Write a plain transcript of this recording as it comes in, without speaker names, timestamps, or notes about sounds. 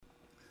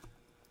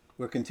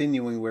We're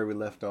continuing where we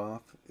left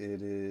off.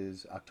 It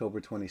is October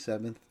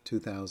 27th,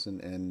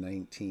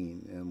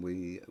 2019, and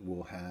we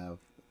will have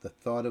the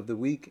thought of the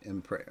week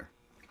and prayer.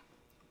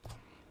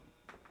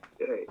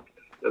 Okay.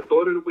 The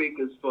thought of the week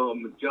is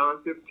from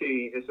John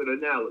 15. It's an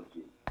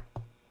analogy.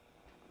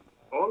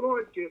 Our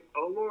Lord gives,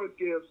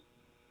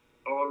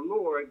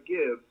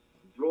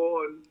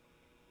 drawn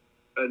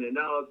an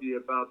analogy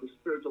about the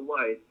spiritual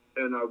life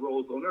and our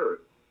roles on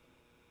earth.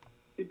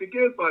 He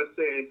begins by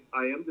saying,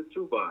 I am the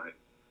true vine,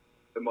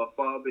 and my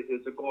Father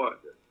is the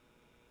gardener.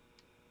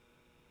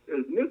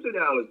 In this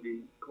analogy,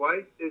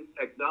 Christ is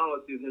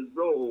acknowledging his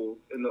role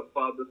in the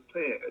Father's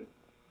plan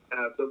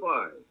as the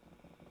vine.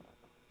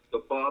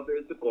 The Father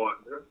is the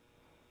gardener,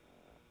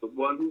 the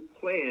one who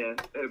planted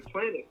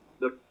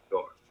the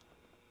garden.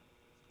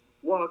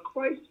 While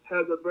Christ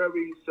has a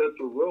very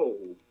central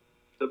role,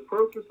 the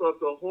purpose of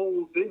the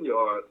whole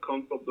vineyard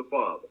comes from the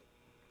Father.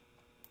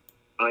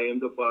 I am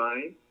the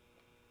vine,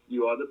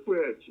 you are the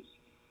branches.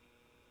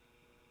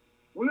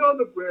 We are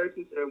the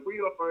branches and we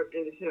are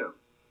in him.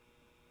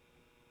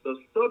 The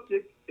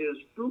subject is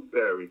fruit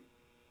bearing,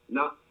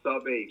 not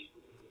salvation.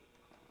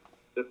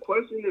 The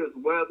question is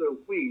whether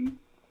we,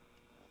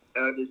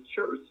 as a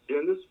church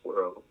in this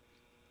world,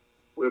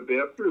 will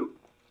bear fruit.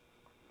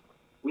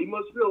 We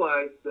must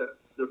realize that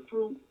the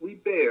fruit we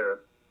bear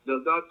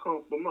does not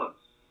come from us.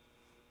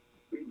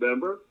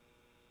 Remember,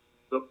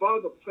 the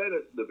Father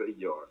planted the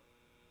vineyard.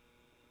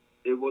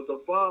 It was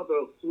the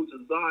Father who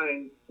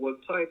designed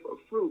what type of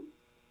fruit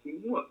he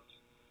wants.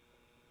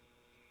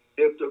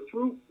 If the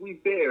fruit we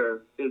bear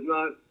is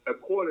not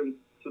according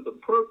to the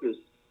purpose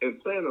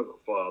and plan of the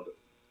Father,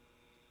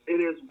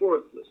 it is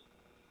worthless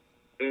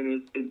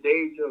and is in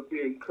danger of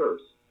being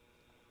cursed.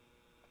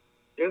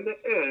 In the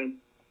end,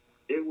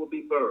 it will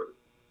be burned.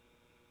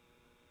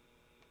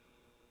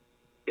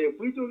 If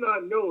we do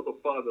not know the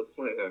Father's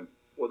plan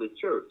for the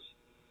church,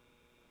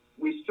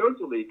 we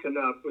certainly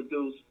cannot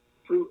produce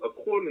fruit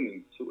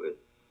according to it.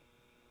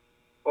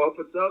 Our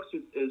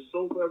production is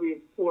so very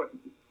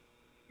important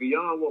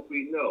beyond what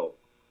we know.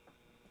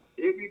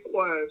 It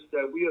requires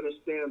that we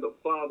understand the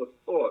Father's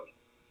thought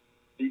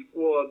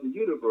before the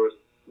universe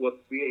was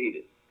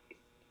created.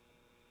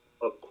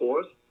 Of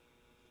course,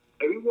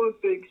 everyone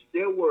thinks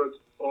their works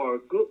are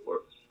good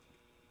works.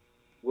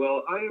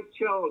 Well, I am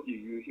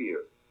challenging you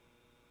here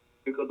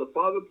because the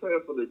Father's plan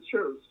for the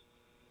church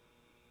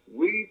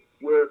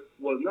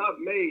was not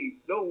made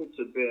known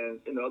to men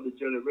in other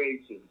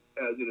generations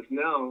as it is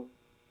now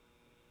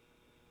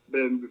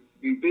been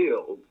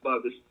revealed by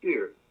the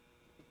Spirit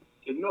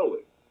to know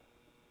it.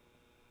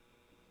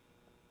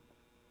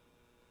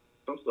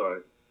 I'm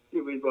sorry.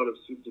 Here we brought up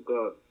to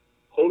God.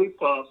 Holy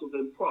apostles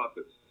and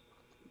prophets.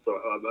 Sorry,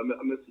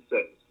 I missed the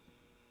sentence.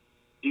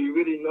 Do you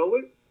really know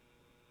it?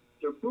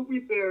 The fruit we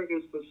bear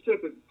is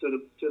specific to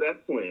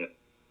that plan.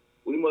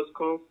 We must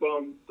come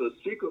from the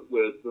secret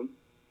wisdom,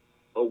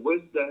 a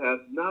wisdom that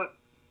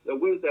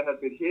has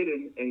been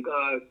hidden in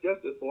God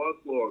destined for our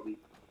glory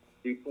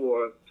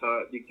before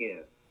time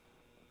began.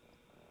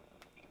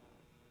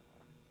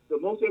 The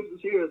most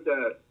emphasis here is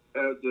that,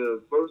 as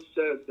the verse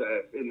says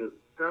that in the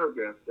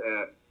paragraph,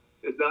 that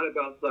it's not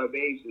about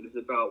salvation, it's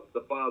about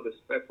the Father's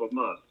expect from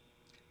us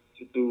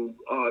to do,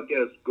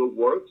 good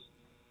works.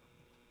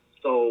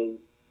 So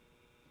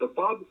the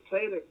Father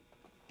planted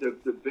the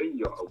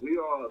vineyard. We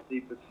are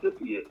the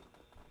recipients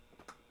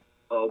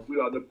we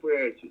are the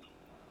branches,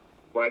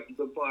 right,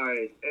 the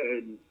vine,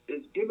 and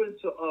it's given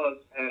to us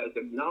as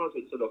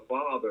acknowledgement to the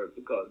Father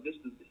because this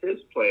is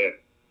his plan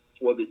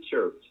for the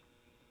church.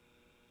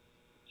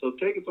 So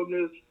taken from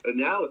this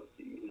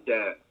analogy is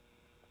that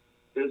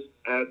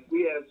as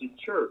we as the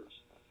church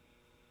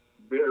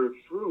bear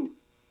fruit,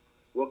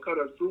 what kind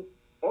of fruit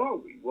are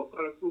we? What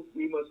kind of fruit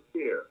we must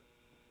bear?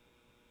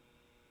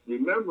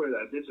 Remember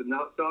that this is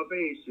not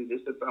salvation,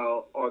 it's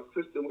about our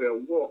Christian way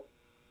of walk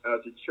as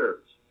a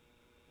church.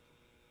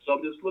 So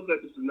I'm just looking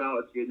at this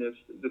analogy, and it's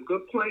the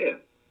good plan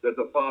that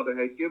the Father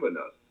has given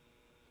us.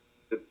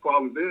 The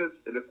problem is,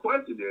 and the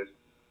question is,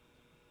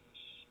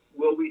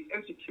 will we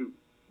execute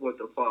what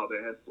the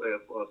Father has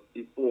planned for us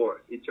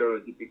before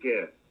eternity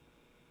began?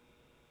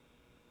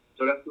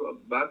 So that's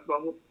my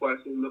whole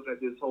question. Look at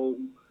this whole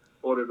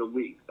order of the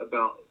week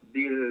about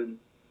dealing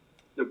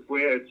the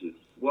branches.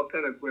 What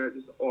kind of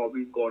branches are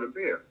we going to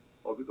bear?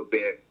 Are we going to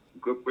bear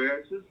good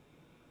branches,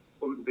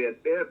 or we going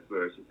to bear bad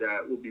branches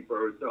that will be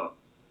burned up?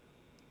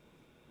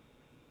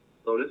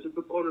 So this is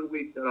the order of the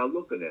week that I'm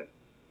looking at.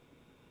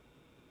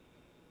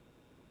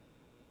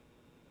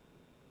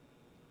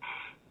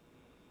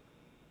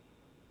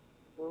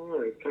 All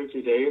right, thank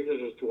you, Dave.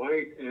 This is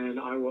Dwight, and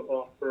I will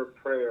offer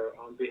prayer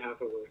on behalf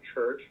of our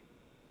church.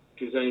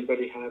 Does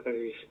anybody have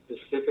any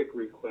specific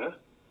requests?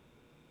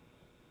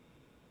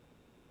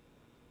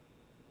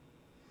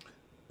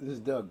 This is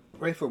Doug.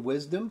 Pray for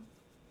wisdom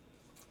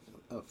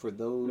for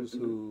those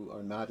who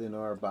are not in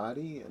our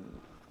body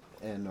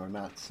and are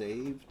not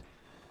saved,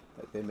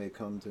 that they may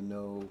come to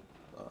know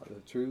the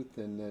truth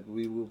and that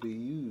we will be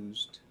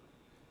used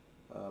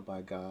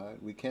by God.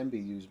 We can be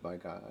used by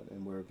God,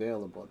 and we're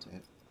available to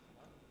him.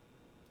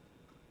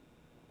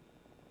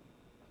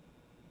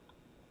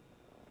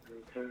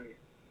 Okay.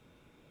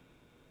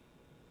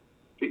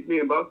 Keep me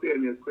and my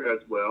family in prayer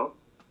as well.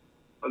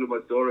 Under my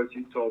daughter,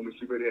 she told me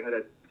she really had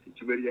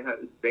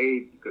this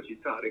baby because she's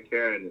tired of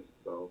carrying it.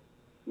 So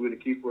we're going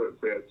to keep her in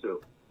prayer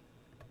too.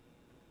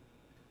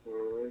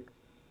 All right.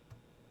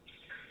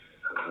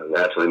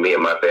 Naturally, me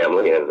and my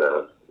family, and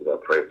we're going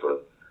to pray for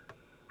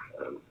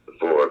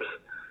Forbes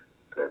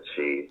that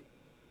she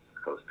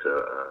comes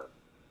to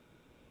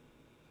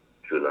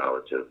true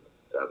knowledge of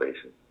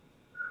salvation.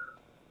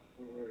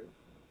 All right.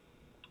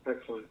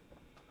 Excellent.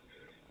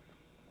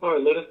 All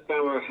right, let us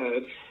bow our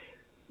heads.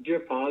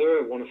 Dear Father,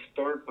 I want to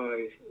start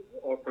by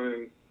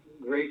offering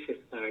gracious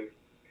thanks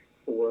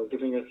for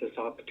giving us this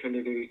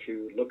opportunity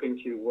to look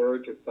into your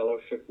word, to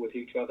fellowship with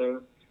each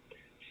other.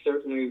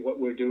 Certainly what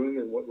we're doing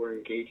and what we're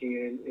engaging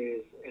in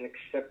is an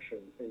exception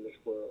in this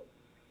world,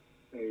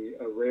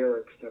 a rare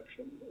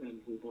exception, and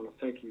we want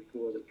to thank you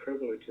for the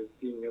privilege of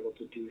being able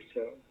to do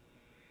so.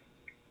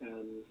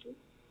 And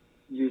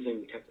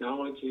using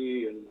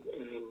technology and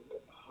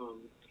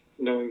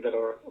knowing that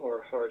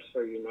our hearts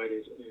are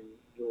united in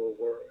your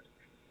word.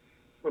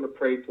 I want to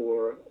pray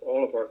for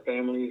all of our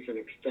families and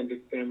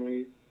extended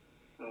families,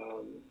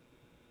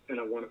 and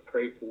I want to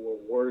pray for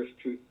Warriors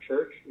Truth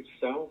Church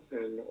itself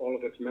and all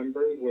of its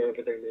members,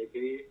 wherever they may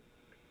be,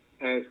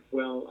 as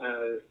well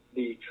as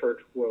the church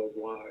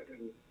worldwide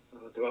and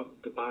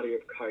the body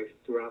of Christ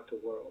throughout the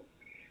world.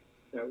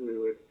 That we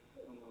would,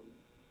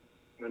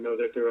 I know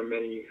that there are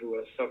many who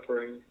are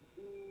suffering,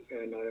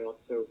 and I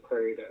also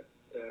pray that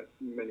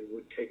many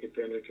would take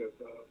advantage of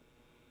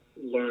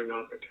learning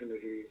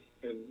opportunities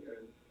and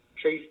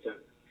chase them,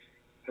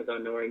 as I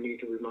know I need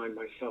to remind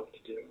myself to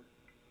do.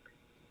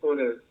 I want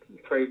to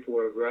pray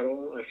for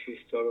Gretel as she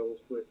struggles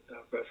with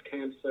breast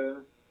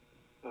cancer.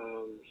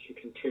 She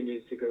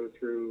continues to go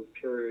through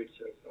periods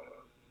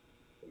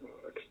of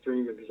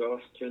extreme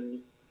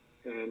exhaustion,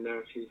 and now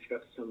she's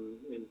got some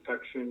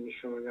infection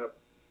showing up,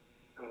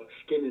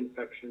 skin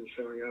infection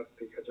showing up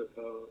because of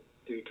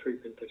the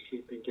treatment that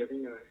she's been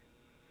giving. I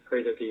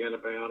pray that the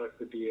antibiotic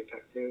would be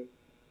effective.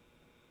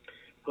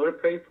 I want to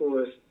pray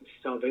for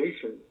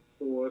salvation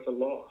for the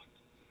lost,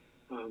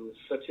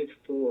 such as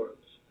Forbes.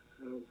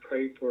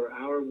 Pray for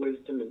our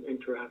wisdom and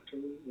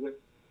interaction with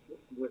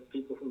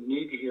people who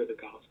need to hear the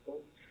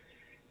gospel.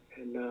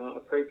 And I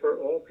pray for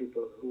all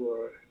people who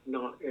are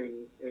not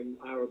in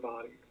our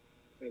body,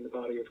 in the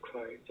body of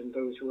Christ, and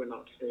those who are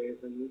not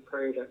saved. And we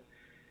pray that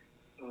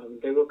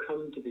they will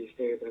come to be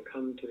saved and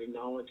come to the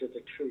knowledge of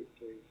the truth,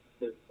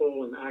 the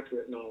full and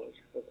accurate knowledge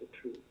of the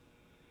truth,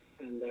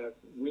 and that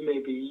we may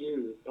be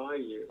used by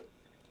you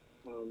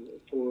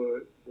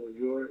for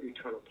your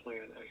eternal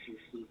plan as you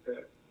see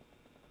fit.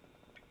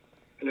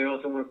 And I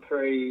also want to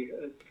pray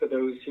for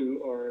those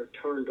who are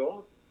turned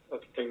off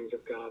of things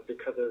of God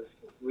because of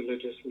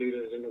religious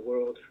leaders in the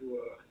world who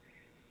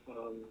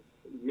are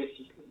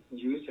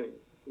misusing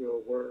your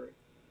word.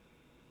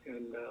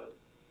 And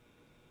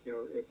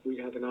if we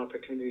have an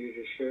opportunity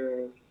to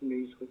share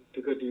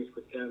the good news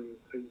with them,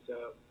 please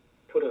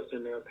put us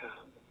in their path.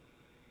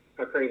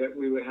 I pray that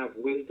we would have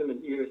wisdom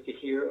and ears to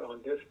hear on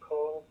this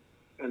call,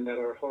 and that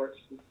our hearts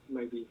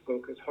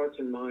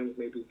and minds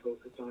may be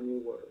focused on your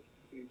word.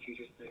 In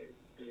Jesus'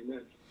 name,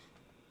 amen.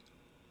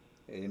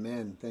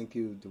 Amen. Thank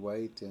you,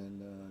 Dwight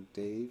and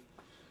Dave.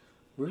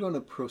 We're going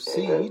to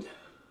proceed.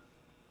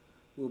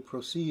 We'll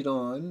proceed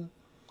on.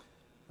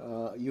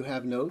 You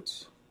have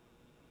notes.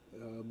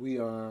 We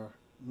are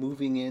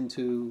moving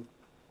into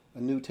a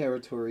new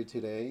territory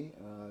today,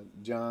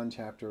 John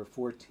chapter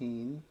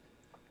 14.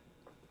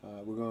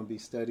 We're going to be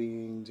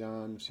studying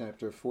John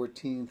chapter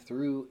 14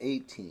 through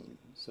 18.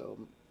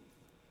 So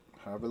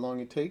however long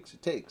it takes,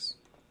 it takes.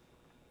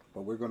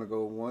 But we're going to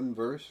go one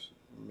verse,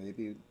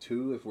 maybe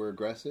two if we're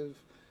aggressive,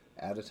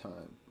 at a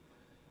time.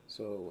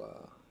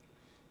 So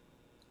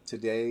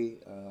today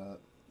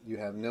you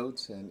have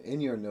notes, and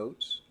in your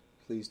notes,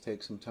 please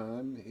take some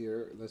time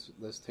here.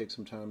 Let's take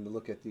some time to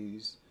look at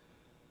these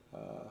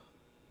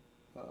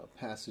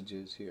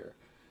passages here.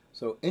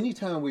 So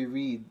anytime we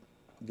read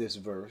this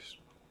verse,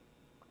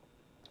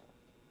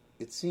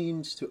 it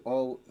seems to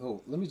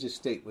let me just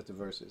state what the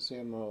verse is. See,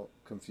 I'm all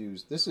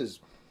confused. This is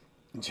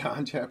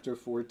John chapter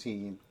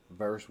 14,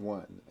 verse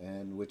 1,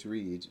 and which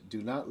reads,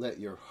 "Do not let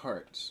your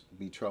hearts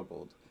be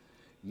troubled.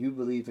 You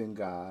believe in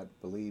God,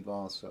 believe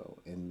also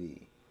in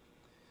me."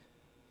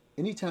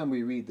 Anytime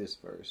we read this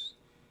verse,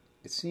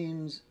 it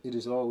seems it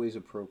is always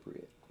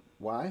appropriate.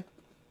 Why?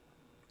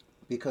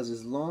 Because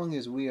as long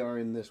as we are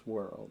in this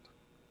world,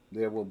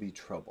 there will be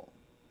trouble.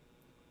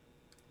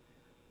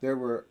 There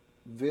were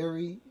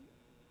very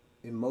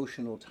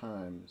emotional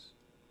times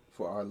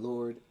for our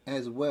Lord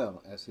as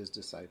well as his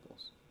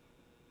disciples.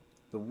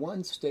 The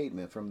one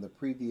statement from the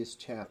previous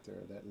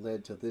chapter that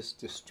led to this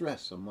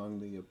distress among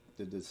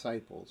the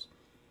disciples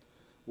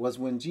was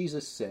when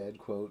Jesus said,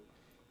 quote,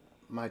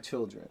 "My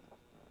children,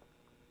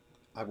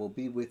 I will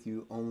be with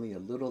you only a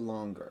little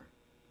longer.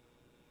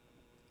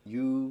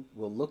 You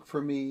will look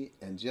for me,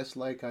 and just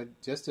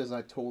as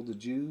I told the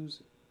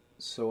Jews,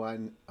 so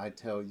I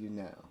tell you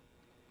now.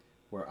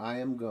 Where I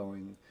am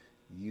going,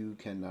 you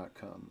cannot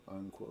come,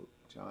 unquote.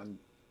 John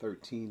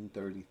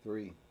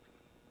 13:33.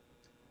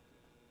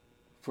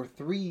 For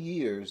 3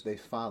 years they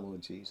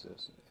followed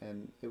Jesus,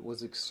 and it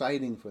was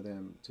exciting for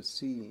them to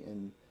see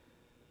and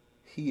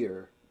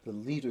hear the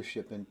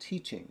leadership and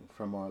teaching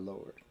from our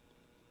Lord.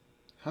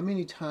 How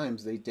many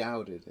times they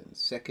doubted and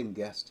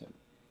second-guessed him.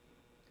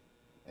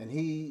 And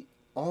he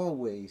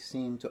always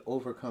seemed to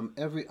overcome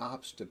every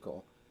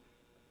obstacle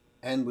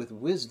and with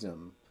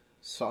wisdom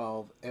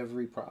solve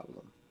every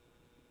problem.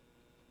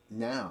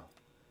 Now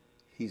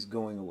he's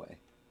going away,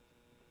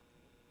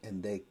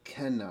 and they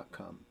cannot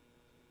come.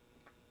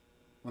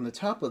 On the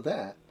top of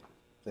that,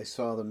 they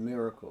saw the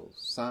miracles,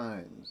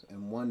 signs,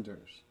 and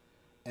wonders,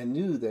 and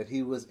knew that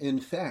he was in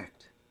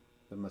fact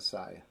the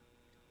Messiah.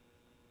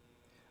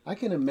 I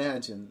can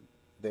imagine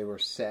they were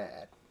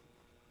sad,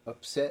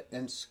 upset,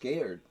 and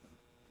scared.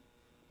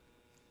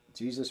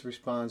 Jesus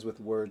responds with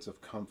words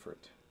of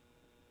comfort.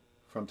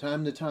 From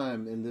time to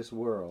time in this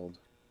world,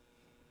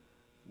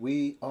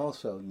 we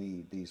also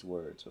need these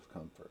words of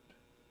comfort.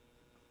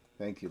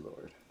 Thank you,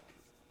 Lord.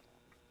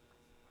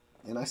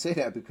 And I say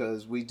that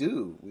because we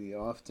do. We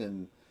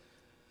often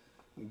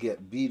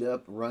get beat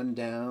up, run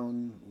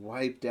down,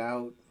 wiped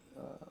out.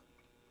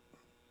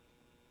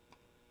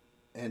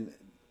 And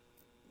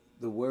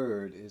the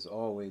Word is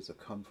always a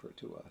comfort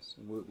to us.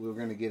 And we're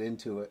going to get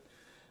into it.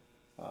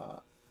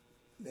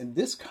 In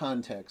this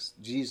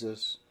context,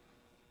 Jesus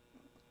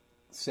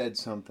said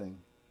something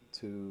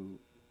to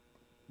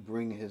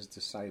bring his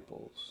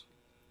disciples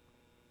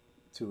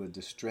to a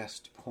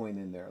distressed point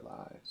in their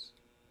lives.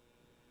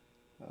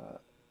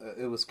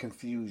 It was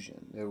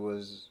confusion. There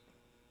was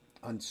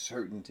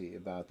uncertainty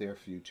about their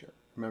future.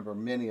 Remember,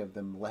 many of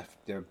them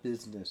left their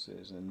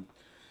businesses and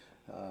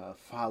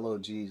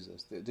followed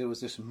Jesus. There was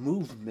this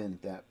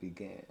movement that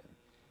began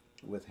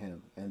with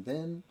him. And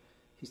then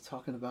he's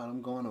talking about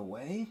him going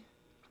away.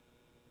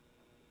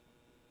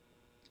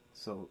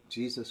 So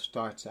Jesus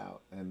starts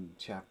out in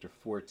chapter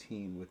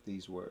 14 with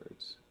these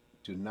words,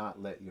 "Do not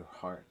let your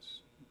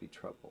hearts be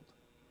troubled."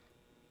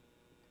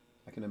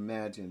 I can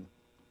imagine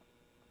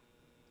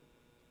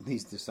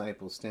these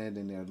disciples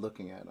standing there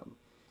looking at him.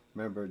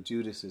 Remember,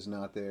 Judas is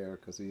not there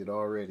because he had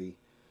already,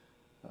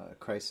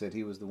 Christ said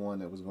he was the one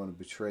that was going to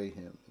betray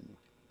him. And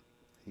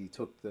he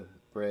took the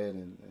bread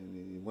and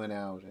he went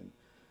out and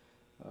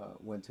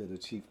went to the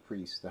chief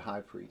priest, the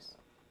high priest.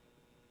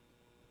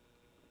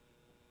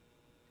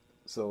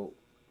 So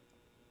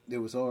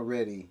there was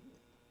already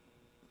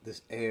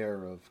this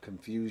air of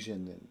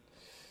confusion and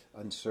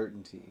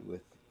uncertainty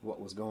with what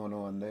was going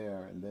on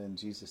there. And then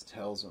Jesus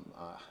tells him,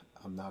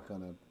 I'm not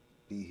going to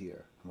be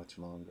here much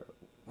longer.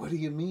 What do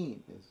you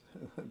mean?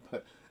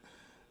 But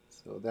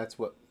so that's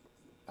what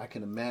I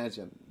can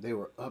imagine. They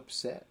were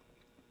upset.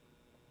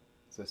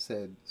 As I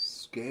said,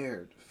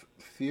 scared,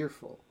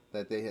 fearful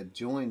that they had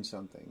joined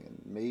something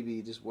and maybe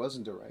it just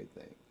wasn't the right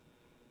thing.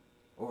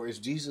 Or is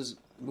Jesus,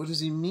 what does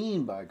he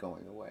mean by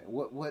going away?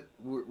 What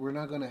we're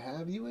not going to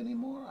have you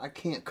anymore? I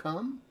can't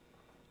come?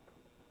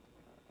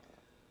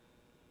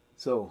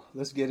 So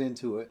let's get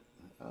into it.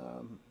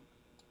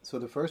 So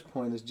the first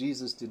point is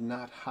Jesus did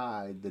not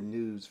hide the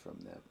news from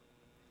them,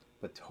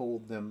 but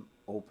told them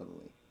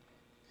openly.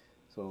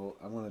 So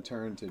I want to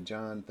turn to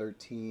John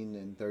 13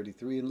 and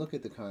 33 and look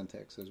at the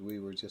context as we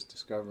were just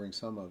discovering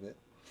some of it.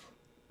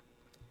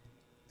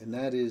 And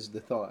that is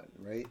the thought,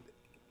 right?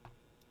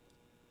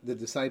 The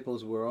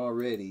disciples were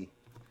already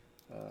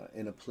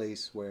in a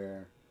place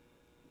where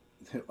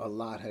a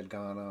lot had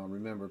gone on.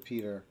 Remember,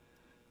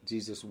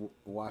 Jesus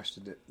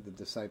washed the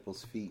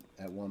disciples' feet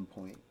at one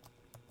point.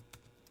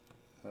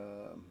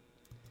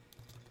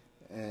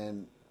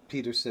 And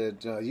Peter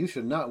said, you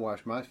should not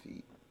wash my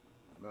feet.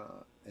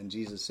 And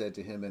Jesus said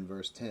to him in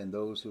verse 10,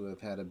 those who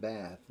have had a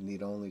bath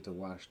need only to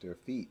wash their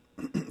feet.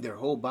 Their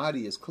whole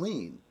body is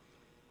clean.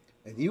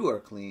 And you are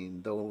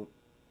clean, though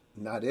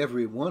not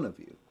every one of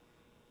you.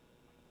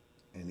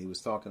 And he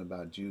was talking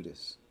about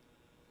Judas.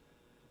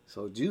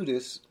 So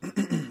Judas,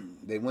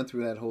 they went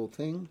through that whole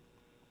thing.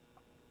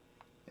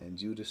 And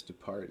Judas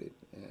departed.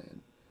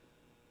 And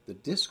the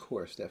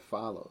discourse that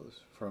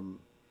follows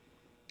from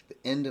the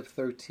end of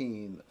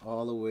 13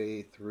 all the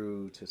way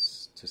through to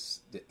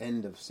the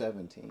end of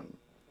 17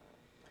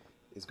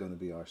 is going to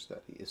be our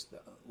study. It's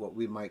what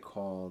we might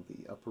call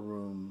the upper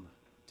room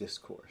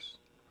discourse.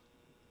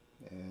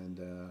 And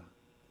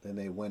then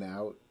they went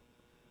out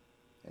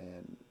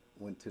and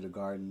went to the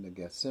Garden of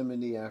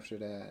Gethsemane after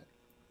that.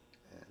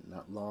 And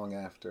not long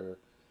after,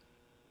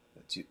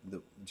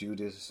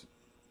 Judas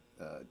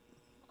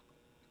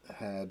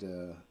had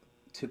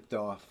tipped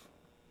off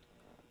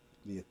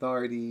the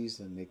authorities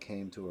and they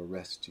came to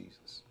arrest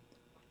Jesus.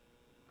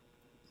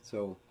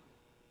 So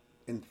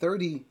in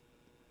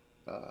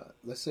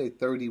let's say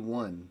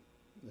 31,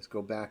 let's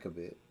go back a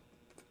bit.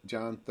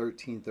 John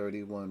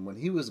 13:31, when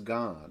he was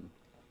gone,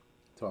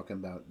 talking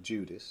about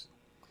Judas,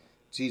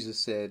 Jesus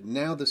said,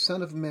 now the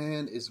Son of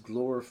Man is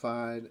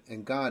glorified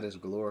and God is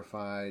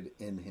glorified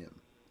in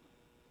him.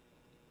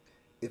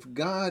 If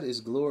God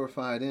is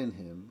glorified in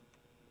him,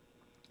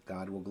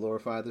 God will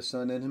glorify the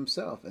Son in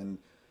himself and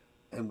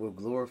and will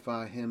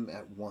glorify him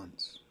at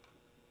once.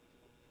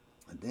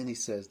 And then he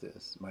says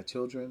this, my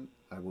children,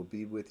 I will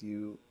be with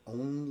you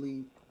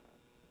only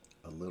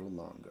a little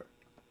longer.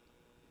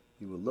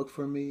 You will look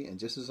for me, and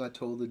just as I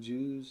told the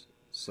Jews,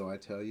 so I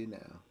tell you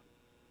now,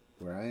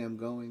 where I am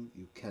going,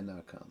 you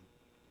cannot come.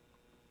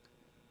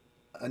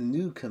 A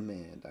new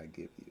command I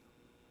give you,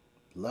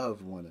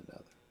 love one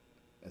another,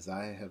 as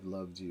I have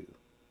loved you.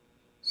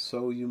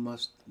 So you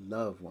must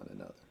love one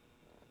another.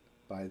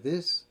 By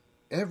this,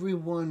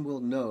 everyone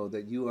will know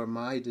that you are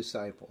my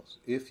disciples,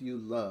 if you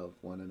love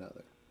one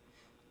another.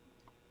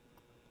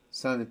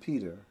 Simon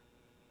Peter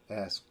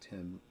asked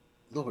him,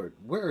 Lord,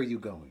 where are you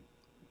going?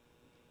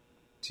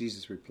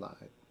 Jesus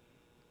replied,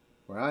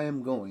 where I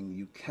am going,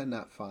 you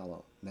cannot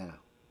follow now,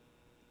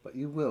 but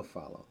you will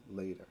follow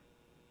later.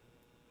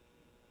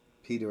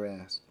 Peter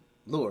asked,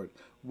 Lord,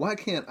 why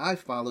can't I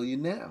follow you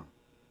now?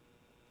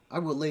 I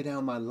will lay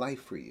down my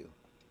life for you.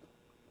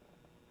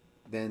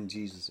 Then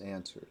Jesus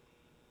answered,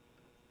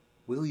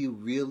 will you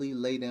really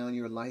lay down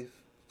your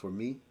life for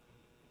me?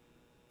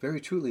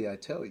 Very truly I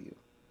tell you,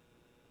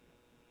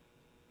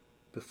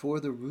 before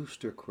the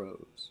rooster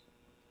crows,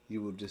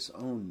 you will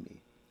disown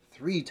me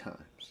 3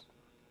 times.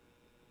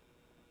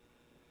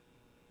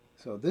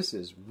 So this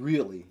is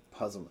really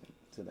puzzling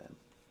to them.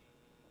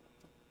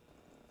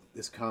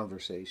 This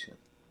conversation,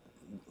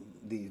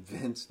 the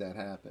events that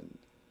happened.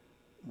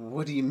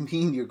 What do you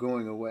mean you're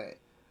going away?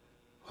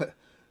 What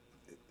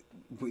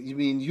you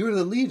mean you're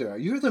the leader?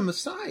 You're the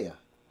Messiah.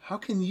 How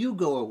can you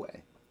go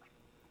away?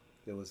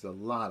 There was a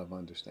lot of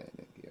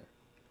understanding here.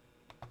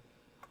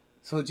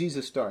 So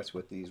Jesus starts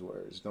with these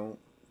words, don't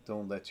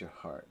let your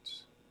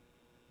hearts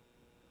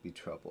be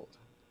troubled.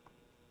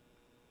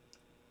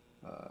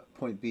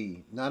 Point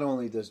B, not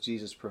only does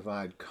Jesus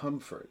provide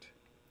comfort,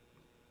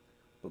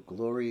 but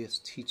glorious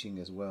teaching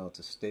as well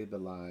to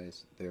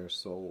stabilize their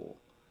soul.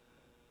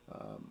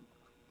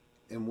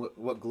 And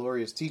what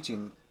glorious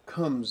teaching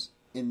comes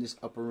in this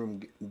upper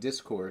room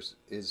discourse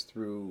is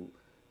through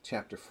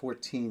chapter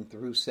 14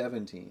 through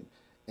 17.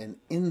 And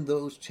in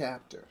those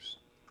chapters,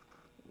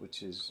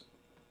 which is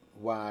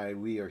why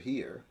we are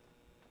here,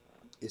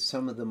 is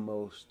some of the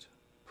most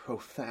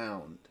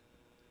profound,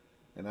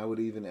 and I would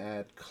even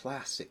add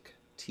classic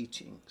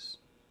teachings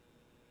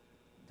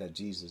that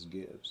Jesus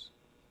gives.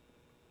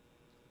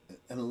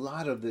 And a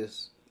lot of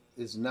this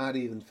is not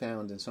even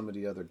found in some of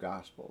the other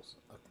Gospels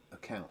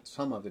accounts.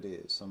 Some of it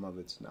is, some of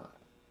it's not.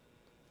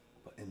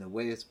 But in the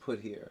way it's put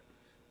here,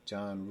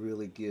 John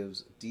really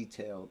gives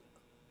detailed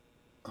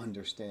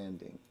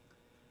understanding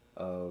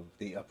of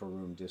the upper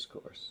room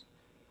discourse,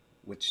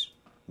 which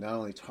not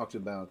only talked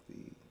about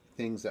the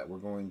things that were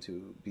going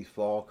to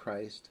befall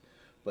Christ,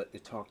 but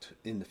it talked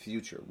in the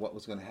future, what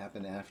was going to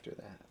happen after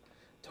that.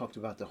 It talked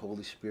about the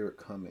Holy Spirit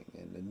coming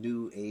and the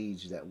new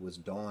age that was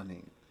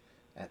dawning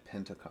at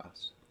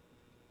Pentecost.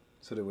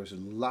 So there was a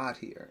lot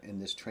here in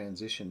this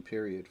transition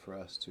period for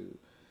us to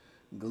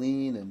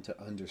glean and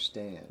to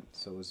understand.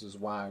 So this is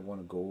why I want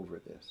to go over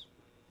this.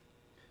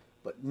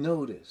 But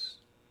notice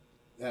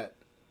that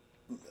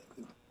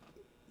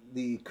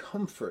the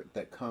comfort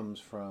that comes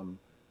from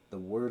the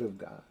Word of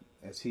God,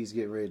 as he's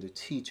getting ready to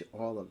teach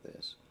all of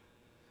this,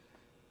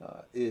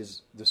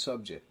 is the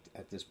subject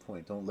at this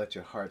point. Don't let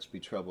your hearts be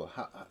troubled.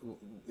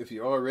 If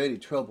you're already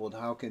troubled,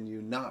 how can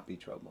you not be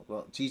troubled?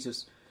 Well,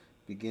 Jesus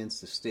begins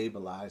to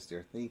stabilize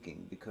their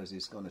thinking because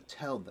he's going to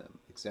tell them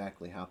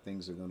exactly how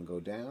things are going to go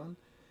down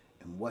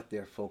and what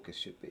their focus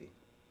should be.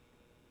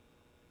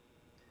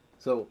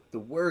 So the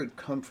Word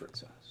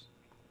comforts us.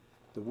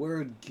 The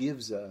Word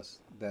gives us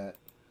that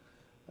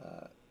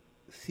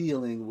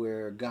feeling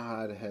where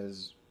God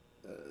has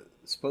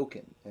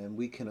spoken and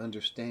we can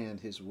understand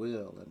his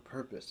will and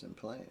purpose and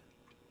plan.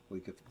 We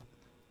could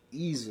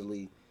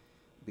easily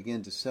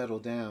begin to settle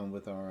down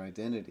with our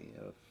identity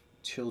of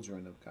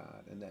children of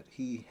God and that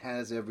he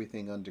has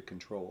everything under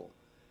control.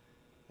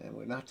 And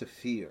we're not to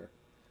fear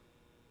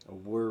or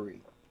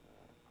worry.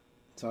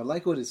 So I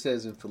like what it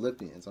says in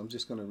Philippians. I'm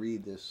just going to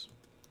read this.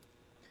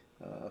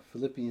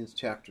 Philippians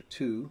chapter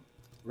 2,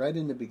 right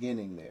in the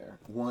beginning there,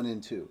 1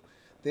 and 2.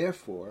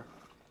 Therefore,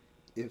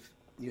 if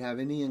you have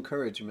any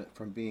encouragement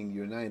from being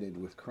united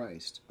with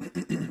Christ,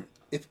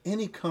 if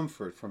any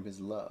comfort from his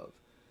love,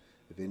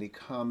 if any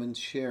common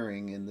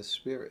sharing in the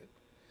Spirit,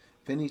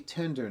 if any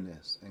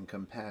tenderness and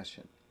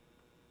compassion,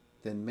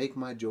 then make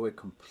my joy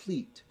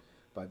complete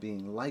by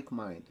being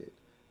like-minded,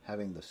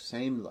 having the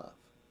same love,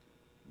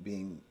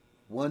 being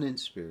one in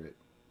spirit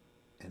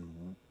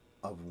and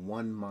of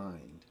one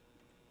mind.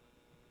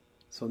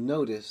 So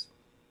notice,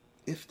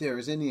 if there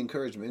is any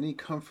encouragement, any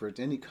comfort,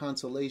 any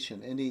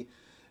consolation,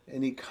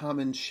 any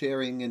common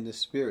sharing in the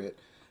Spirit,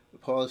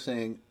 Paul is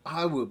saying,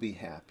 I will be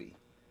happy.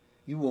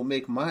 You will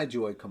make my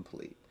joy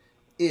complete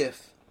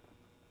if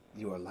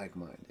you are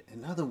like-minded.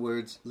 In other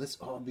words, let's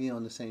all be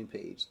on the same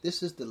page.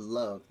 This is the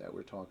love that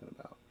we're talking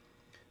about.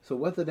 So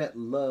whether that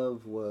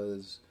love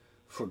was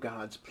for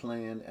God's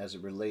plan as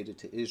it related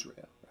to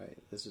Israel, right?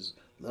 This is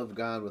love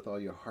God with all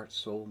your heart,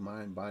 soul,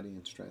 mind, body,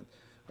 and strength,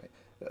 right?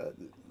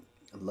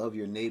 Love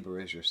your neighbor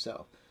as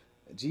yourself.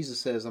 Jesus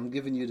says, I'm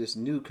giving you this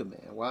new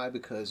command. Why?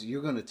 Because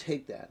you're going to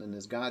take that, and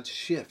as God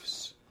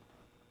shifts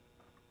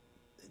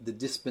the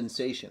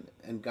dispensation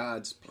and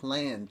God's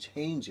plan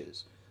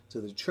changes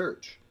to the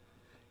church,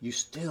 you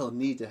still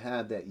need to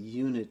have that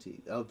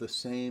unity of the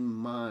same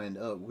mind,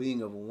 of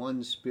being of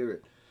one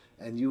spirit,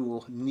 and you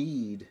will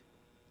need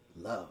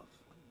love.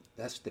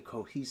 That's the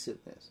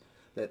cohesiveness,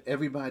 that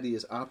everybody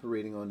is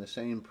operating on the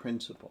same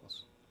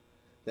principles,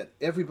 that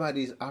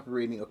everybody is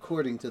operating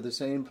according to the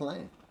same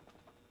plan.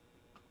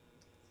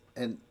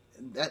 And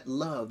that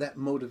love, that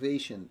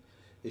motivation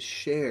is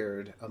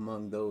shared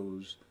among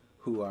those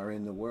who are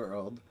in the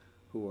world,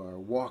 who are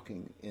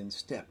walking in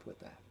step with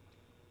that.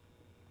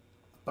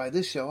 By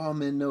this shall all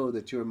men know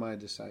that you're my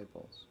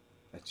disciples,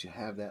 that you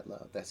have that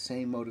love, that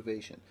same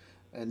motivation,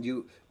 and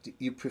you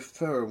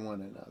prefer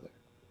one another.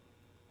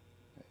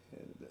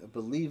 A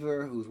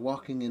believer who's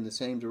walking in the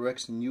same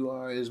direction you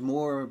are is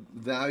more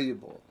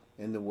valuable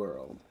in the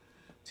world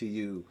to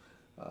you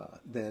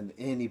than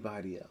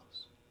anybody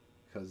else,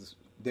 because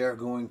they're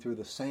going through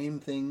the same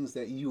things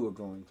that you are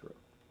going through.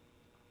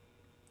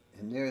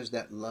 And there's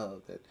that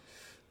love that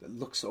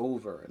looks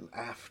over and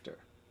after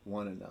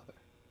one another,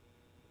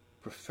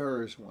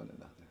 prefers one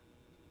another,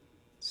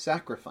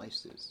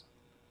 sacrifices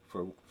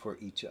for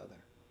each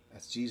other,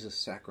 as Jesus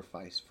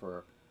sacrificed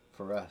for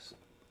us,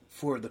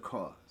 for the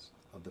cause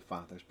of the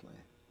Father's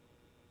plan.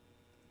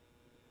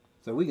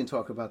 So we can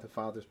talk about the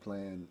Father's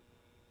plan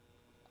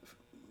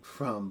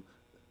from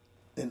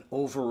an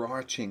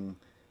overarching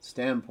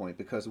standpoint,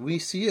 because we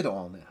see it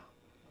all now.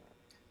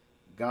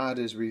 God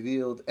has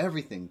revealed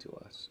everything to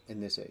us in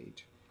this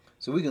age.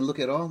 So we can look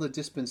at all the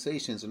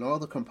dispensations and all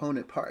the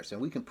component parts, and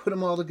we can put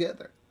them all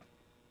together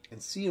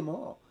and see them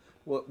all.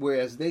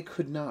 Whereas they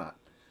could not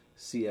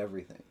see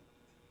everything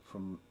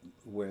from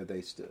where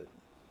they stood.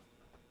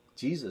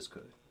 Jesus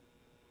could.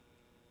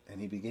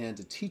 And he began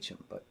to teach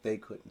them, but they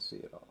couldn't see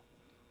it all.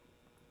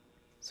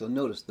 So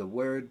notice, the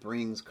word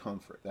brings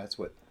comfort. That's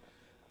what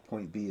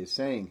point B is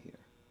saying here.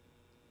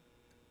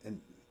 And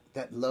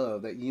that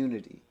love, that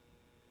unity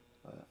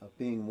of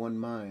being one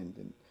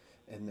mind,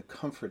 and the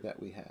comfort that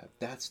we have,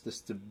 that's the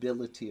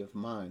stability of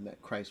mind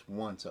that Christ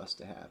wants us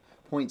to have.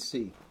 Point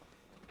C,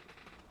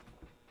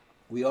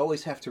 we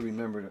always have to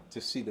remember to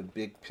see the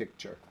big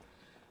picture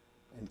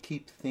and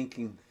keep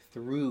thinking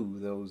through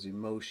those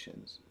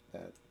emotions,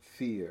 that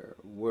fear,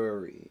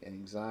 worry,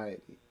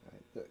 anxiety.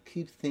 Right?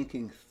 Keep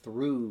thinking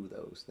through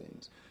those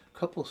things. A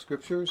couple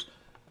scriptures,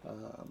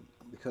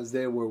 because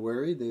they were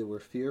worried, they were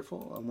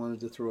fearful. I wanted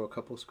to throw a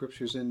couple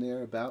scriptures in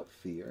there about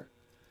fear.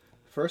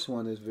 First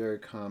one is very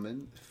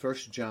common, 1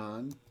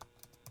 John,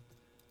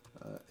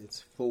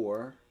 it's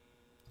 4.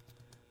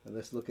 And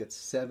let's look at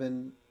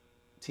 17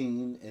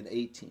 and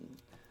 18.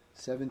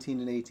 17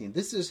 and 18.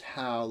 This is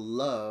how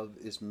love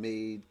is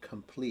made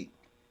complete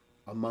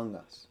among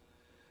us,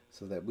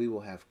 so that we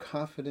will have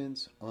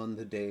confidence on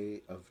the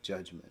day of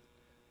judgment.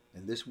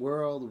 In this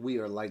world, we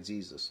are like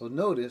Jesus. So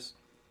notice,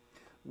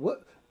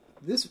 what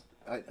this,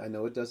 I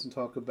know it doesn't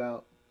talk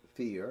about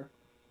fear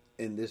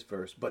in this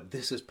verse, but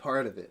this is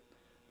part of it.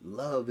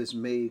 Love is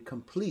made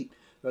complete.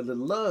 But the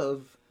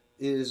love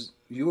is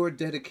your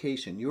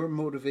dedication, your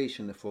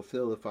motivation to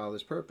fulfill the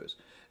Father's purpose.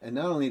 And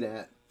not only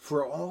that,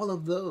 for all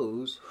of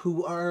those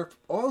who are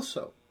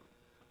also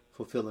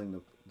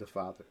fulfilling the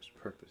Father's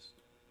purpose.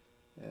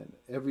 And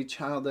every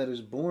child that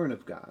is born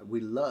of God,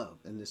 we love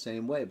in the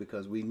same way,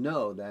 because we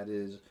know that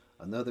is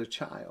another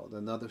child,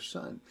 another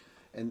son.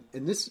 And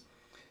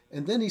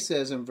then he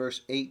says in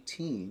verse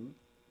 18,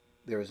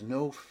 there is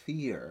no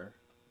fear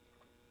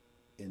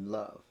in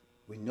love.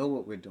 We know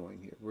what we're doing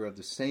here. We're of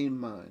the same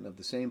mind, of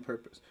the same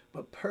purpose.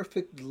 But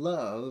perfect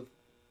love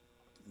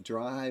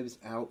drives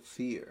out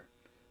fear,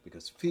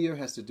 because fear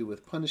has to do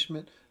with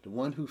punishment. The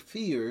one who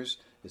fears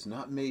is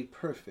not made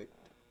perfect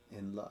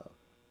in love.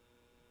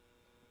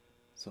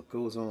 So it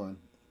goes on.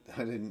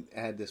 I didn't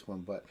add this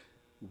one, but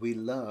we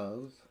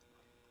love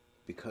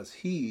because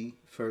he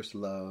first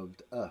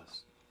loved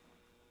us.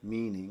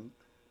 Meaning,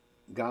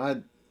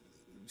 God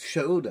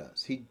showed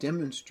us, he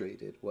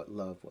demonstrated what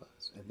love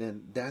was. And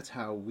then that's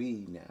how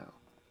we now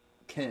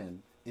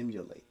can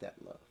emulate that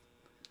love.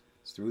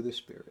 It's through the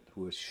Spirit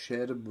who has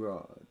shed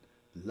abroad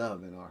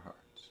love in our hearts.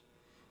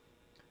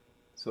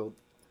 So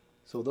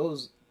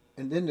those,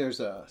 and then there's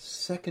a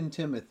 2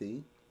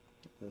 Timothy.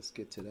 Let's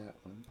get to that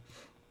one.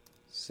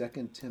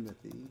 2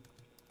 Timothy.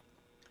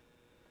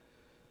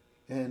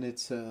 And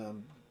it's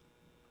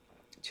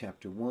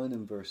chapter 1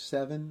 and verse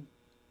 7.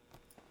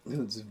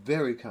 It's a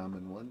very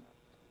common one.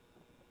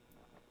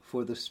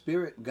 For the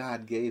Spirit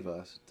God gave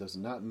us does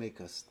not make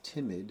us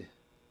timid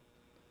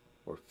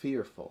or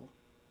fearful,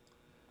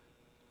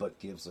 but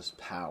gives us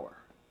power,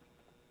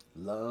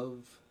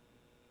 love,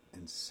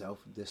 and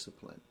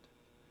self-discipline.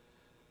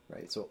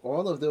 Right? So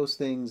all of those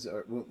things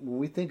are, when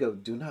we think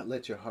of do not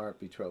let your heart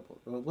be troubled,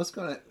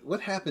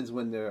 what happens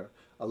when they're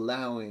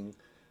allowing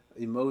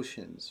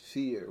emotions,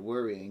 fear,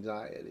 worry,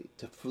 anxiety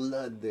to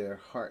flood their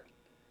heart?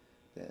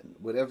 Then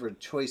whatever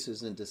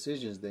choices and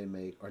decisions they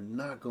make are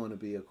not going to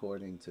be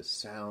according to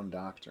sound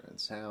doctrine,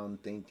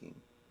 sound thinking.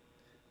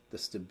 the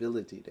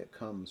stability that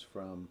comes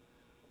from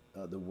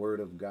the Word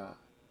of God,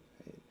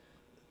 right?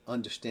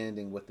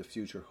 Understanding what the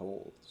future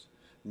holds,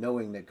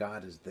 knowing that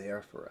God is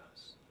there for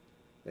us,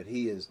 that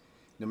He is,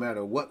 no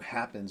matter what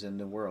happens in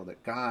the world,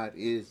 that God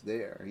is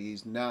there.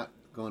 He's not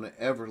going to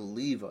ever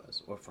leave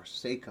us or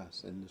forsake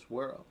us in this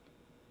world.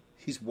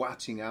 He's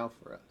watching out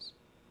for us.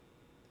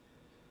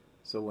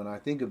 So when I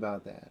think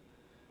about that,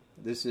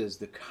 this is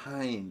the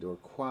kind or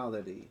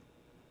quality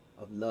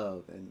of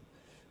love and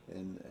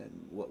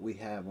what we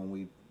have when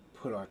we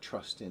put our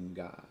trust in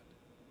God.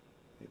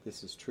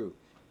 This is true.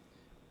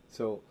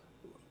 So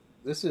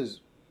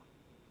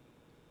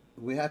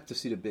we have to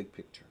see the big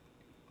picture.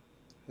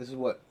 This is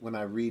what, when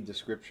I read the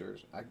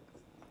scriptures,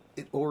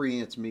 it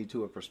orients me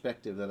to a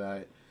perspective that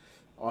I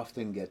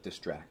often get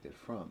distracted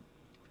from.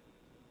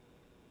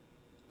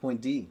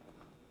 Point D.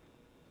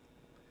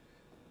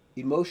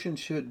 Emotion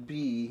should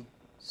be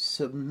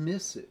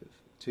submissive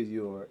to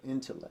your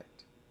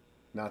intellect,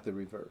 not the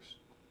reverse.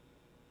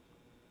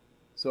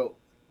 So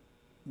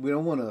we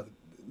don't want to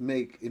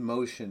make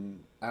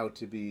emotion out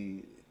to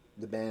be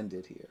the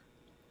bandit here.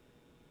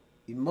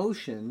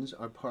 Emotions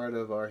are part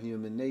of our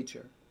human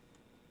nature.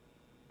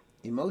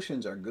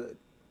 Emotions are good.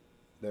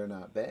 They're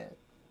not bad.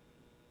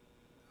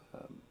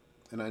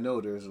 And I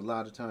know there's a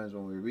lot of times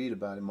when we read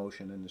about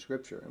emotion in the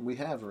scripture, and we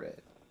have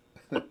read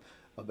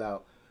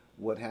about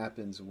what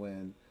happens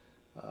when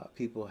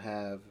people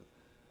have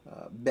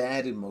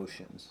bad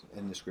emotions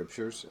in the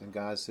scriptures, and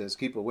God says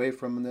keep away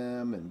from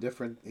them, and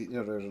different,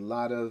 there's a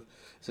lot of, it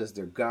says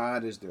their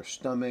God is their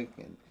stomach,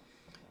 and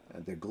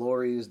their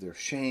glory is their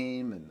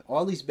shame, and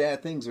all these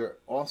bad things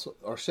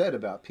are said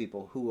about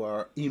people who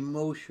are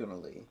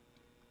emotionally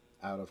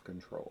out of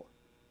control.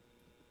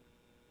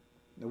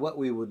 Now what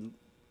we would,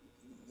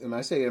 and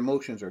I say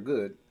emotions are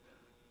good,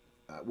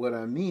 what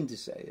I mean to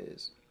say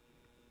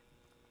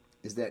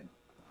is that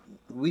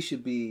we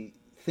should be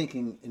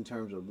thinking in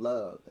terms of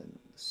love and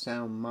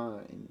sound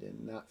mind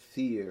and not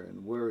fear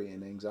and worry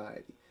and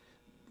anxiety.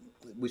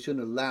 We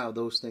shouldn't allow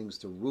those things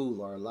to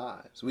rule our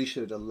lives. We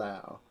should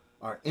allow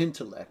our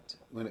intellect,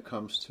 when it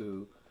comes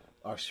to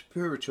our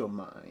spiritual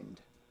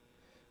mind,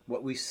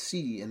 what we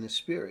see in the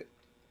spirit,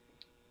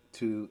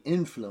 to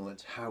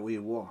influence how we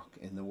walk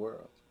in the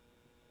world.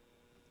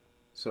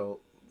 So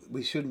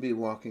we shouldn't be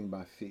walking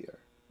by fear,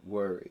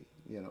 worry.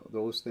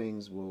 Those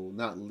things will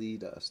not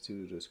lead us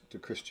to the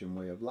Christian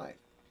way of life.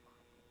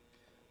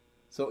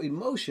 So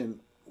emotion,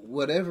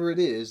 whatever it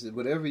is,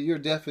 whatever your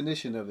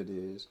definition of it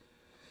is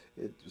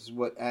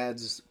what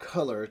adds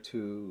color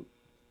to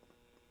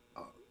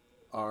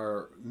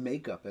our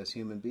makeup as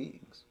human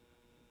beings.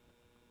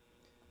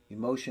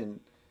 Emotion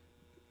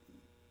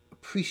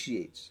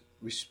appreciates,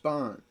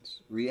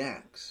 responds,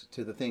 reacts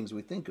to the things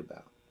we think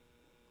about.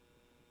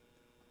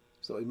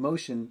 So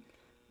emotion,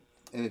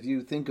 and if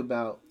you think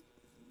about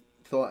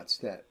thoughts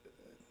that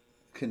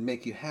can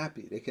make you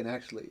happy, they can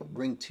actually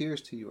bring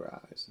tears to your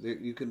eyes.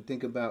 You can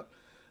think about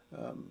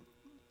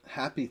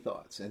happy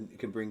thoughts, and it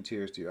can bring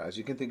tears to your eyes.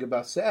 You can think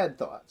about sad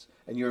thoughts,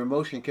 and your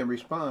emotion can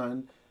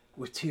respond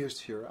with tears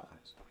to your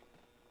eyes.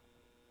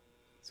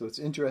 So it's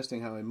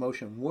interesting how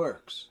emotion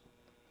works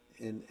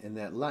in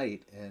that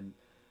light, and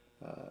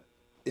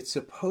it's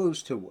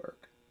supposed to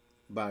work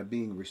by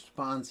being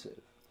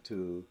responsive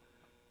to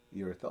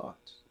your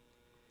thoughts.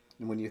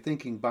 And when you're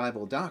thinking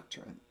Bible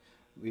doctrine,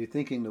 when you're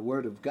thinking the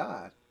Word of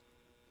God,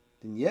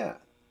 then yeah,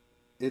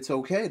 it's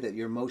okay that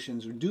your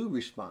emotions do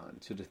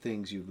respond to the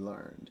things you've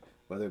learned,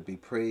 whether it be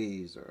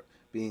praise or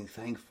being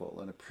thankful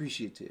and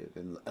appreciative,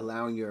 and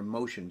allowing your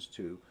emotions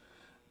to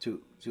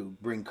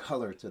bring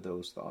color to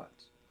those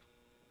thoughts.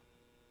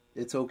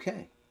 It's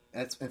okay.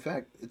 In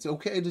fact, it's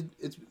okay to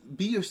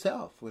be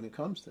yourself when it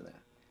comes to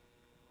that.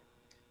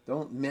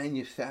 Don't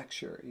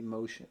manufacture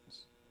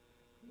emotions.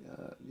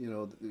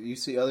 You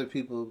see other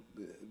people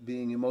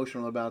being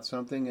emotional about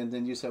something, and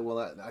then you say,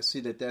 well, I see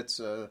that that's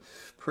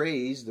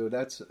praised, or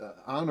that's an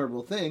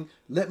honorable thing.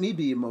 Let me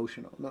be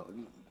emotional. No,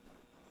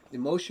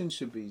 emotions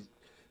should be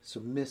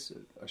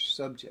submissive or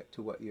subject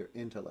to what your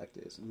intellect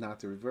is, not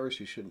the reverse.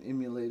 You shouldn't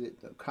emulate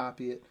it, don't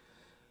copy it.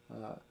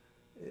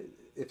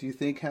 If you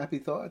think happy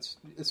thoughts,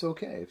 it's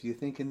okay. If you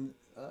think and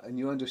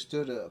you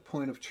understood a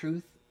point of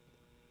truth,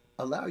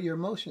 allow your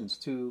emotions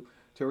to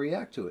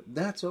react to it.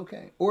 That's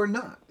okay. Or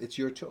not. It's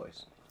your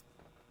choice.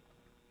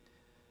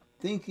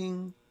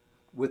 Thinking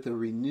with a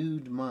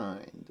renewed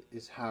mind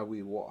is how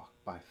we walk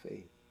by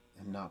faith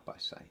and not by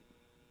sight.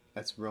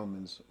 That's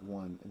Romans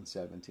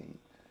 1:17.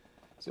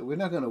 So we're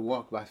not going to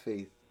walk by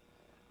faith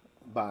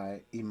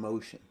by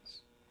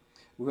emotions.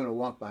 We're going to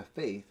walk by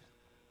faith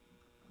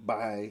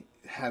by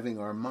having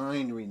our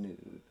mind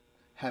renewed,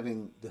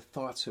 having the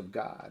thoughts of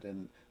God,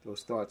 and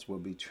those thoughts will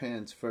be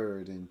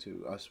transferred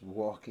into us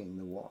walking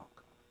the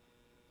walk,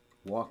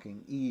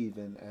 walking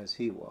even as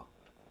He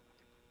walked.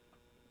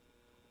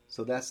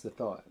 So that's the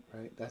thought,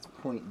 right? That's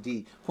point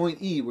D. Point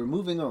E, we're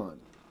moving on.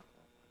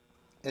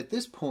 At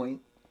this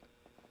point,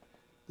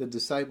 the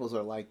disciples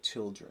are like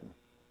children.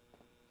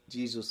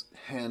 Jesus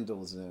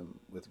handles them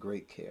with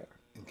great care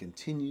and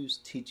continues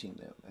teaching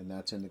them, and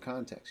that's in the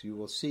context. You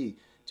will see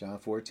John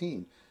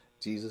 14.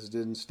 Jesus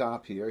didn't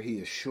stop here.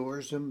 He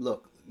assures them,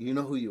 look, you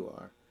know who you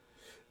are.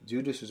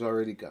 Judas is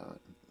already gone.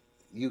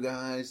 You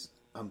guys,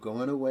 I'm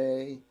going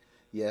away,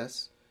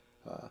 yes,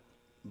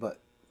 but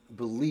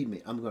believe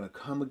me, I'm going to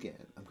come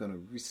again. I'm going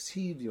to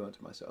receive you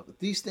unto myself. If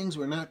these things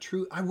were not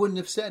true, I wouldn't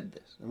have said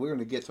this. And we're going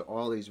to get to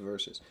all these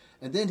verses.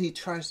 And then he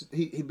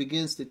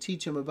begins to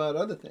teach them about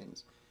other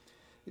things.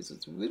 He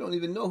says, we don't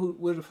even know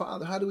where the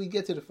Father, how do we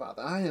get to the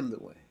Father? I am the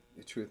way,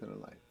 the truth, and the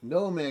life.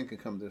 No man can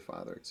come to the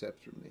Father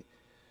except through me.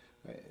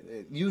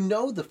 Right? You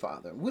know the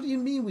Father. What do you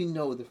mean we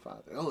know the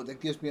Father? Oh,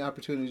 that gives me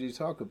opportunity to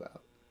talk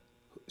about.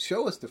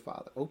 Show us the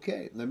Father.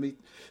 Okay,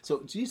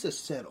 So Jesus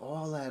set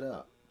all that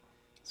up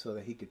so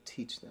that he could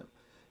teach them.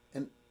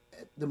 And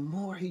the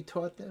more he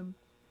taught them,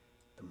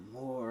 the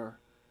more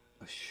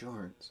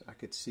assurance I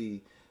could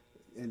see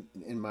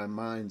in my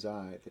mind's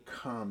eye, the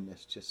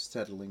calmness just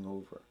settling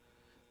over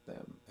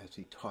them as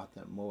he taught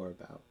them more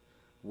about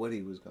what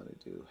he was going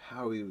to do,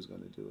 how he was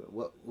going to do it,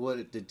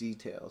 what the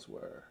details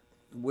were,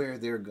 where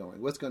they're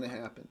going, what's going to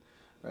happen,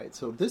 right?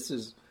 So this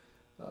is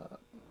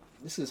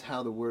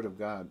how the Word of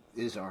God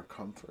is our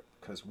comfort,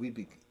 because we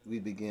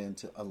begin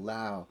to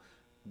allow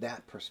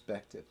that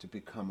perspective to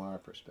become our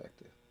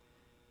perspective.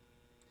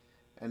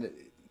 And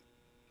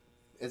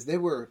as they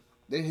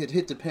had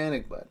hit the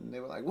panic button. They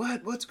were like,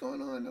 "What's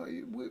going on?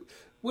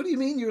 What do you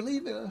mean you're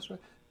leaving us?"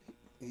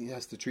 He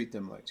has to treat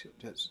them like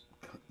just,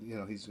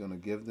 he's going to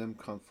give them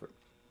comfort.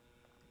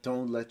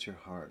 Don't let your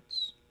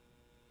hearts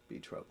be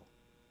troubled.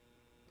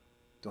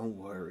 Don't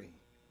worry.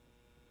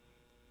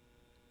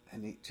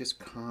 And he just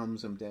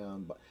calms them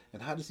down.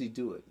 And how does he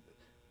do it?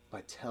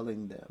 By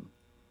telling them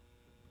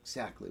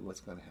exactly what's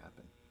going to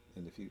happen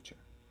in the future.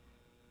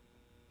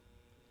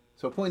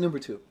 So point number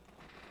 2.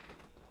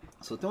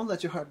 So don't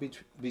let your heart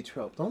be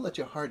troubled. Don't let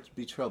your heart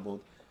be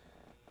troubled.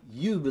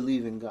 You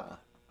believe in God.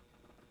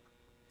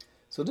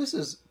 So this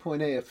is,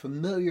 point A, a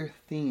familiar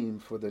theme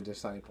for the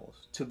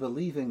disciples, to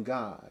believe in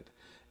God.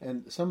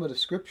 And some of the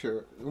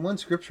scripture, one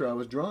scripture I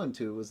was drawn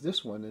to was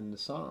this one in the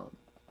Psalm.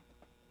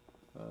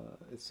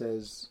 It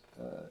says,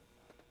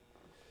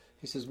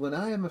 he says, when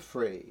I am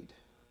afraid,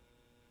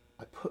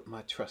 I put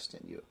my trust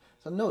in you.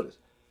 So notice,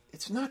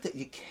 it's not that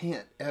you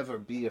can't ever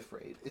be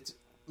afraid.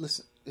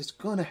 Listen, it's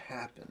going to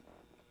happen.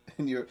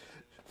 And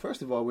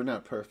first of all, we're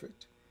not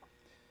perfect.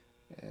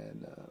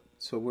 And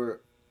so we're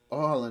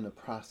all in the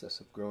process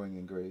of growing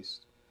in grace.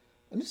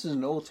 And this is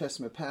an Old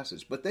Testament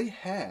passage, but they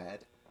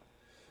had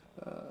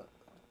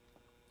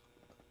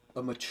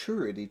a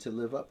maturity to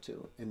live up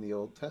to in the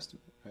Old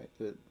Testament, right?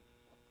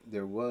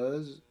 There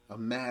was a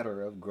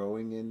matter of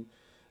growing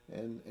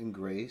in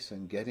grace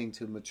and getting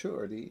to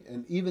maturity.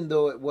 And even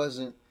though it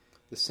wasn't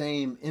the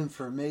same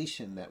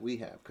information that we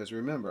have, because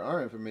remember,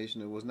 our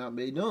information was not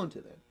made known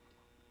to them.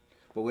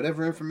 But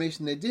whatever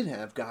information they did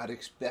have, God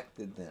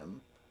expected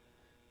them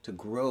to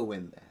grow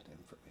in that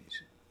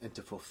information and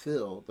to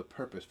fulfill the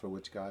purpose for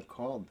which God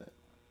called them.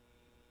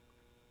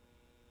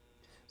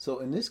 So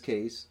in this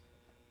case,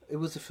 it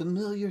was a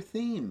familiar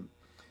theme.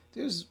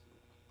 There's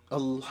a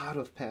lot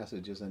of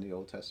passages in the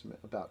Old Testament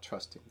about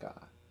trusting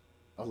God.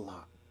 A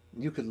lot.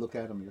 You could look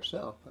at them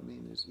yourself. I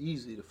mean, it's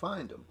easy to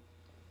find them.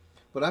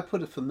 But I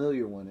put a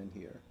familiar one in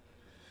here.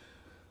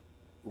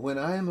 When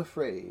I am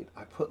afraid,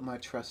 I put my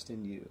trust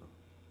in you,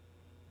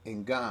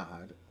 in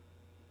God,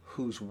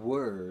 whose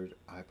word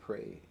I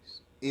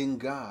praise. In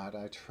God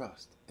I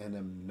trust and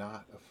am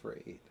not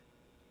afraid.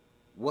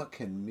 What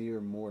can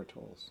mere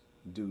mortals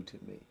do to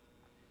me?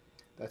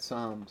 That's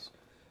Psalms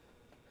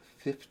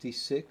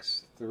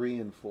 56, 3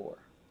 and 4.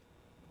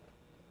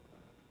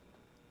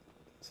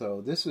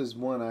 So this is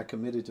one I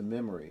committed to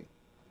memory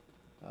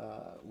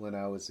when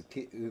I was a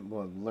kid,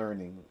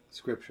 learning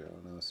Scripture.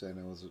 When I was saying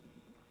I was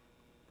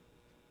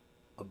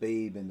a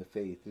babe in the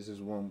faith. This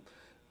is one,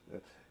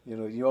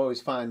 you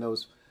always find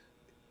those,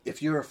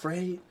 if you're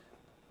afraid,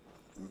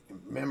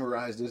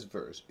 memorize this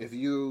verse. If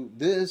you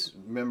this,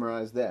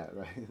 memorize that,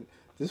 right?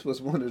 This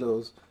was one of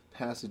those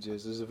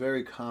passages. It's a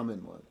very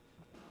common one.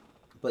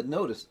 But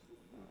notice,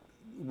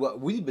 what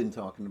we've been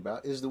talking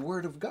about is the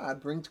Word of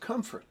God brings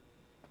comfort.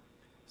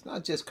 It's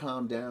not just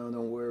calm down,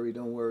 don't worry,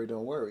 don't worry,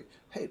 don't worry.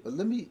 Hey, but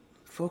let me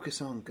focus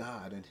on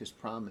God and His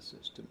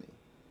promises to me.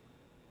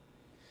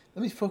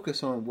 Let me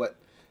focus on what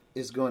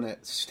is going to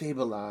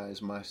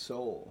stabilize my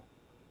soul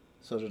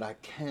so that I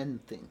can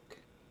think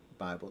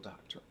Bible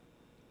doctrine.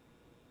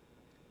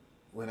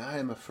 When I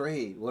am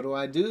afraid, what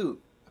do?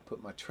 I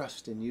put my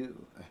trust in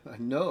you. I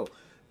know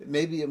that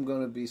maybe I'm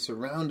going to be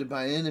surrounded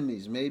by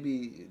enemies,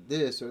 maybe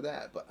this or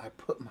that, but I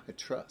put my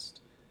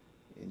trust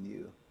in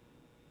you.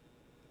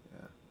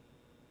 Yeah.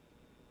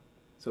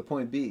 So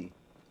point B,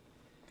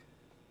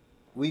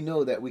 we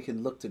know that we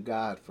can look to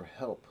God for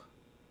help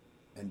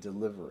and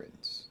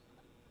deliverance.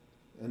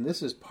 And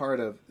this is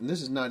and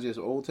this is not just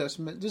Old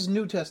Testament, this is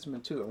New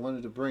Testament too. I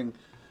wanted to bring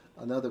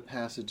another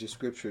passage of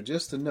Scripture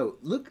just to note.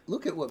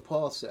 Look at what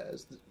Paul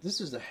says. This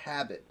is a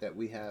habit that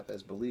we have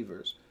as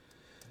believers,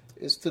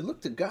 is to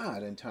look to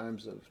God in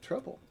times of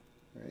trouble,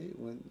 right?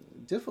 When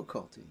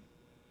difficulty,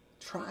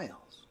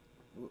 trials.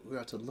 We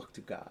are to look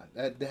to God.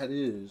 That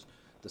is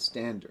the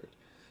standard.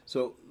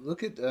 So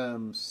look at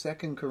 2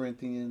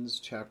 Corinthians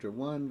chapter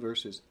 1,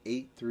 verses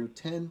 8 through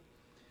 10.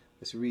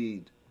 Let's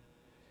read.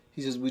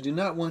 He says, "We do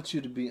not want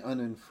you to be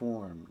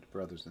uninformed,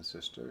 brothers and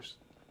sisters,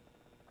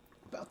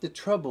 about the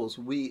troubles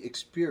we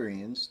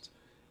experienced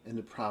in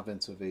the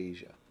province of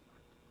Asia.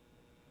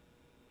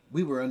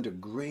 We were under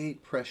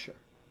great pressure,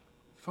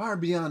 far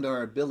beyond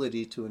our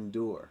ability to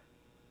endure,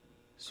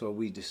 so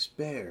we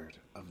despaired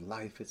of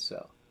life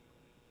itself.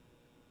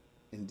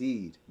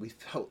 Indeed, we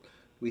felt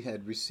we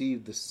had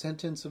received the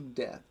sentence of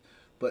death,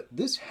 but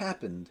this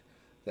happened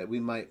that we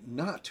might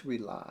not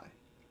rely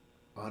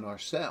on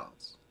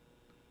ourselves,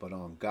 but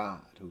on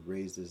God who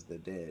raises the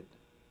dead.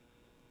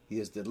 He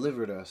has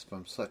delivered us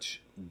from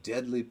such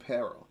deadly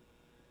peril,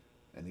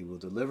 and he will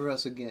deliver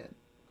us again.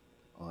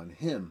 On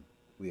him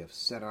we have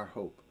set our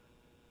hope,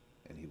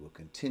 and he will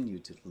continue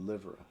to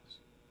deliver us."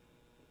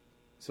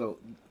 So,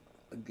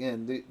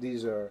 again,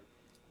 these are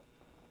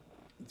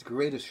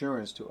great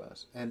assurance to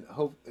us, and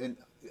hope. And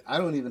I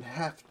don't even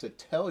have to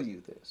tell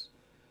you this.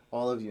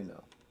 All of you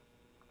know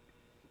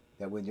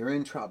that when you're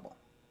in trouble,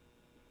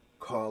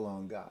 call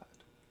on God.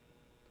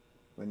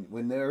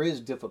 When there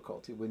is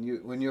difficulty, when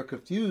you're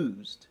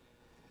confused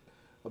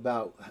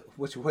about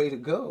which way to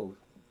go,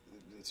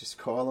 just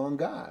call on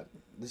God.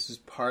 This is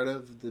part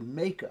of the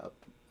makeup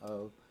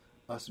of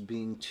us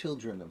being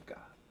children of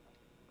God.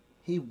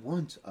 He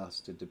wants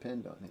us to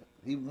depend on him.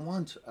 He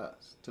wants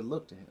us to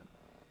look to him.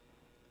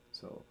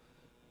 So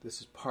this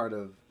is part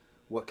of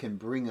what can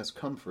bring us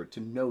comfort, to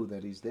know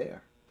that he's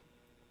there.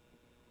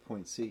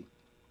 Point C.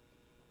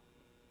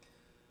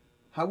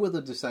 How will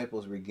the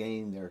disciples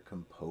regain their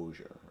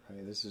composure?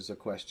 Right? This is a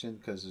question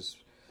because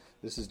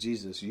this is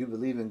Jesus. You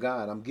believe in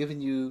God. I'm giving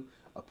you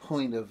a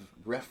point of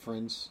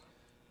reference.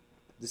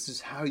 This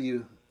is how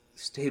you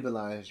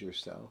stabilize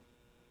yourself.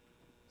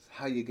 It's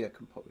how you get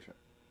composure.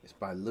 It's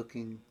by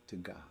looking to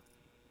God.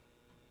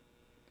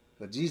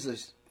 But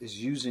Jesus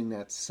is using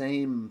that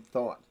same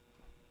thought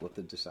with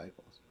the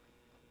disciples.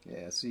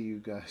 Yeah, I see you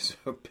guys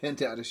are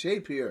bent out of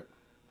shape here.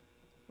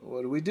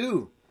 What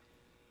do?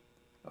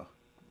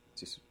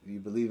 Just you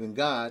believe in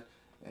God,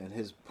 and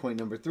his point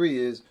number 3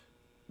 is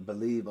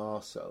believe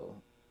also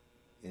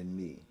in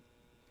me.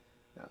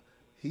 Now,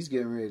 he's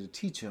getting ready to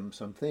teach them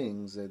some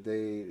things that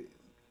they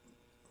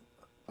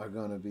are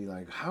going to be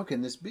like, how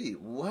can this be?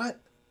 What?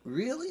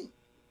 Really?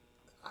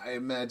 I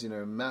imagine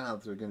their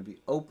mouths are going to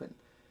be open.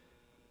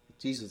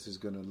 Jesus is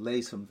going to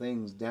lay some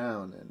things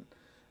down,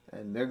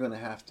 and they're going to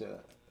have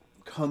to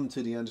come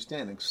to the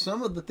understanding.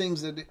 Some of the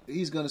things that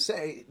he's going to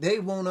say, they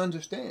won't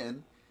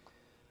understand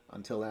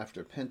until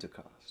after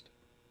Pentecost.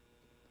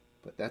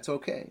 But that's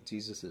okay.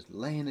 Jesus is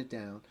laying it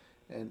down.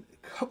 And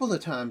a couple of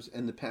times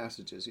in the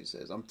passages he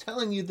says, I'm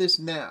telling you this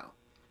now.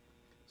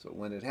 So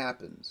when it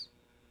happens,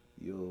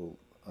 you'll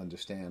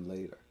understand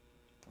later.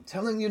 I'm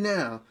telling you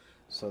now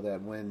so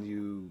that when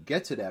you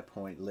get to that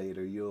point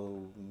later,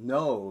 you'll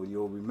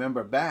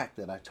remember back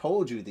that I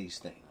told you these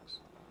things.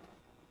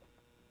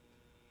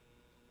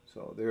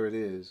 So there it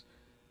is.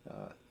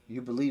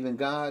 You believe in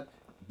God,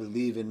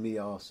 believe in me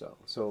also.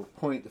 So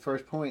the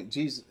first point,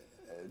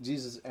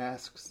 Jesus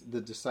asks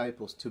the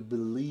disciples to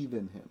believe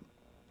in him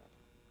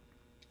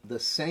the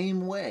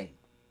same way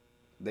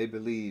they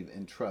believe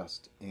and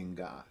trust in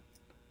God.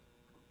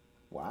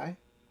 Why?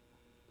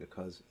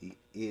 Because he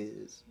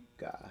is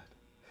God.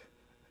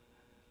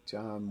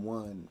 John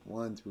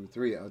 1 through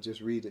 3. I'll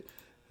just read it.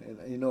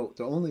 And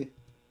the only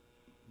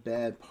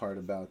bad part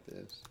about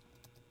this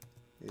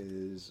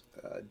is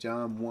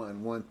John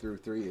 1 through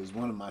 3 is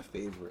one of my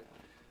favorite.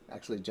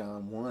 Actually,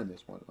 John 1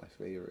 is one of my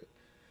favorite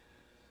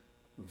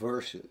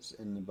verses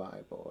in the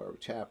Bible, or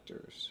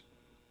chapters.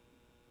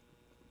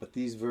 But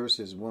these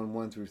verses,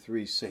 1 through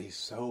 3, say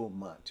so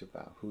much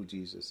about who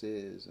Jesus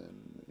is,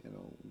 and,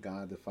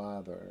 God the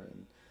Father,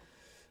 and,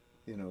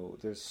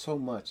 there's so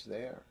much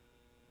there.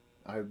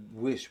 I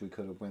wish we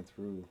could have went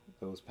through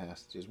those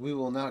passages. We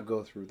will not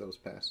go through those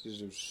passages.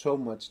 There's so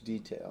much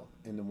detail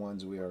in the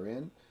ones we are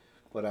in.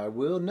 But I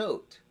will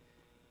note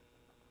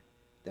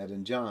that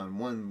in John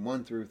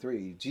 1 through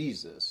 3,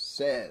 Jesus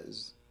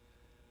says,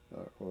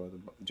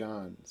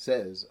 John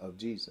says of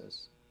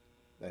Jesus,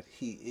 that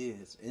he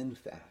is, in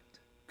fact,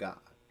 God.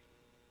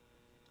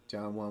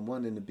 John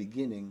 1, in the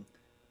beginning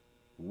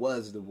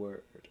was the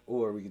Word.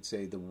 Or we could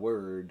say the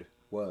Word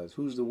was.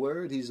 Who's the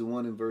Word? He's the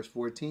one in verse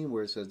 14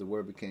 where it says the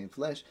Word became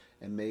flesh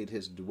and made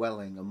his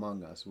dwelling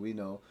among us. We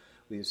know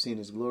we have seen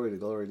his glory, the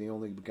glory of the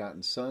only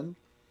begotten Son,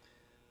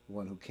 the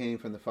one who came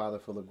from the Father,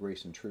 full of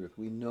grace and truth.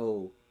 We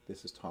know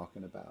this is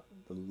talking about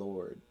the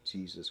Lord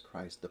Jesus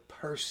Christ, the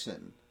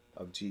person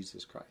of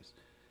Jesus Christ.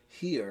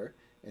 Here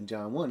in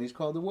John 1, he's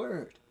called the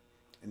Word.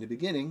 In the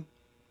beginning,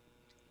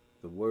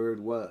 the Word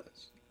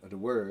was, or the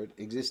Word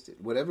existed.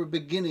 Whatever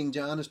beginning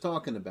John is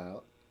talking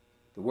about,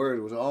 the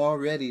Word was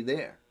already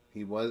there.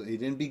 He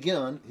didn't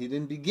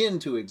begin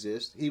to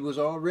exist. He was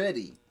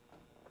already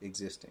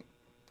existing.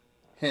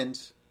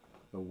 Hence,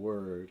 the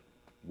Word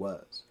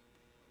was.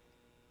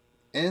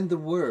 And the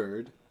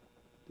Word,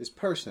 this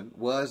person,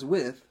 was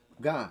with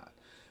God.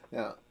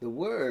 Now, the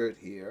word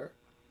here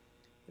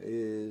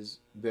is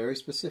very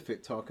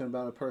specific, talking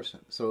about a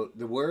person. So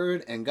the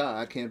word and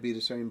God can't be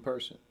the same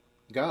person.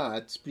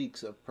 God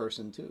speaks of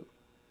person too.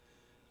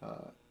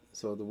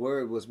 So the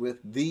word was with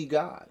the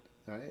God,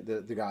 right?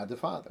 The God the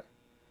Father.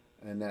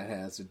 And that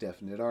has a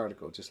definite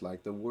article, just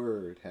like the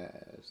word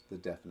has the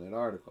definite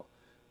article.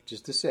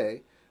 Just to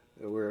say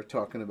that we're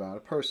talking about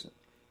a person,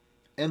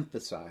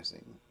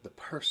 emphasizing the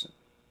person,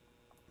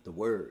 the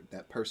word,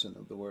 that person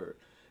of the word.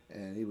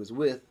 And he was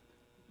with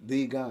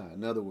the God,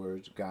 in other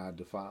words, God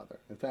the Father.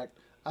 In fact,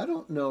 I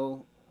don't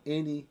know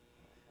any,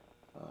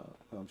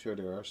 I'm sure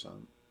there are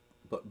some,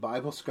 but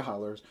Bible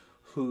scholars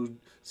who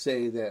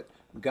say that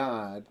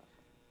God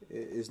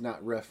is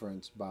not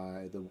referenced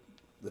by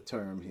the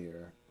term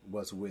here,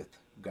 was with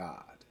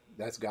God.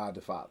 That's God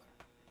the Father.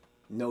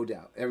 No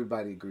doubt.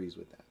 Everybody agrees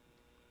with that.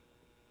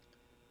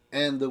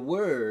 And the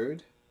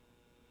Word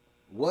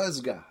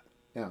was God.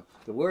 Now,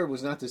 the Word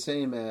was not the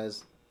same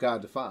as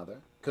God the Father,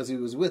 because he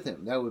was with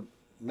him. That would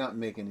not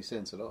make any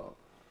sense at all.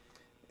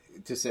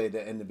 To say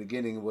that in the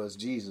beginning was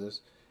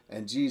Jesus,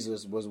 and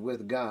Jesus was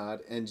with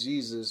God, and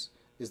Jesus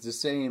is the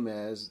same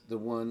as the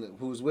one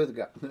who's with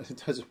God.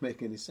 It doesn't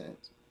make any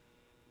sense.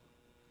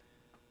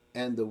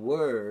 And the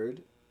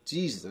Word,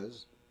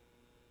 Jesus,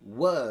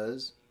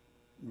 was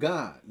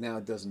God. Now,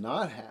 it does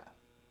not have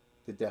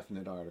the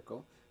definite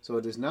article, so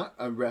it is not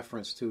a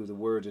reference to the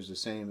Word is the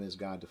same as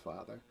God the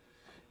Father.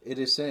 It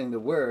is saying the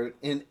Word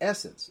in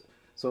essence.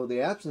 So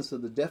the absence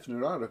of the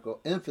definite article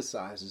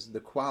emphasizes the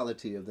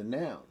quality of the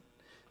noun.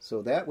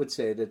 So that would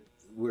say that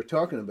we're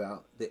talking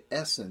about the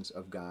essence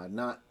of God,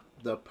 not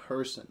the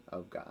person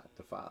of God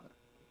the Father.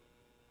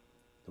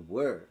 The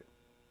Word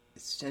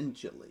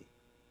essentially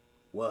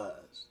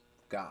was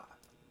God.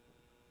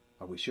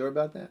 Are we sure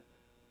about that?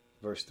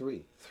 Verse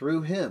 3,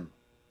 through him,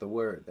 the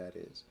Word that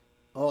is,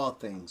 all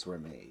things were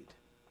made.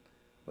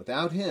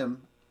 Without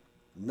him,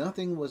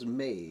 nothing was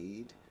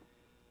made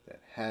that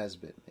has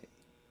been made.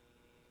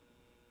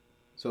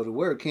 So the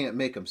Word can't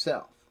make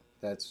himself.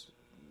 That's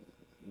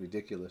a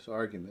ridiculous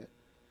argument.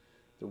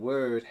 The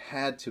Word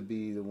had to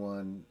be the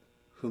one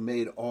who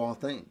made all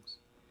things.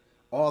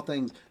 All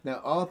things.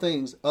 Now, all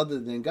things other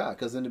than God.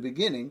 Because in the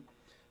beginning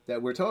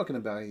that we're talking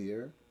about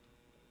here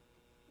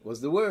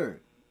was the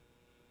Word.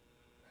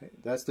 Right?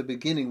 That's the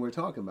beginning we're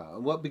talking about.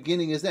 And what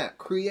beginning is that?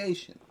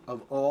 Creation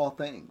of all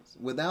things.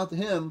 Without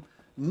him,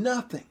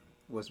 nothing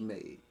was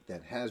made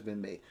that has been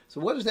made.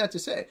 So what is that to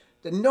say?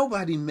 That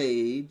nobody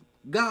made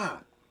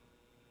God.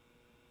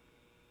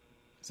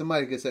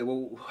 Somebody could say,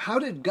 well, how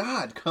did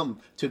God come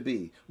to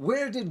be?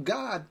 Where did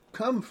God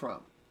come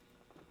from?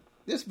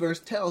 This verse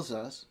tells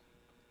us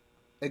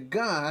that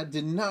God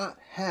did not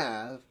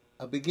have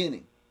a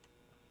beginning.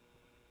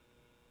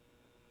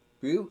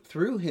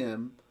 Through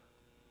him,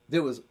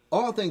 there was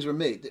all things were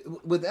made.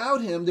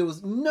 Without him, there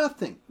was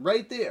nothing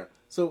right there.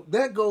 So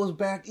that goes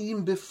back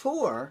even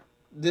before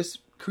this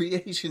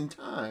creation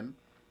time.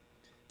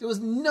 There was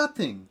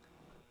nothing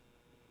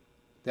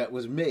that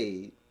was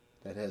made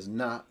that has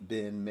not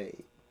been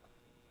made.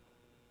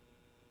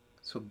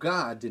 So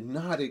God did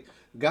not,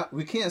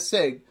 we can't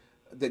say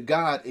that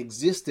God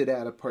existed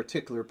at a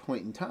particular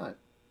point in time.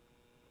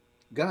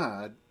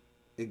 God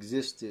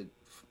existed,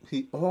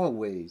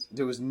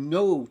 there was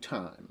no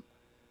time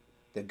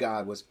that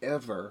God was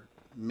ever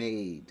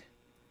made.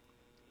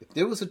 If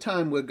there was a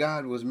time where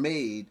God was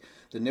made,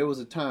 then there was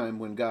a time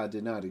when God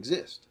did not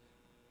exist.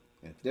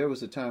 And if there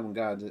was a time when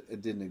God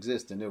didn't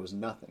exist, then there was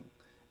nothing.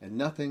 And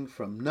nothing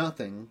from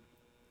nothing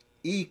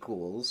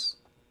equals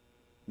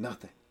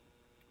nothing.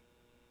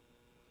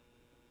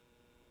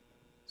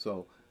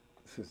 So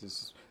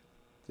this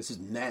is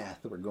math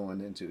we're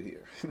going into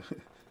here.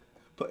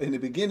 But in the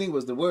beginning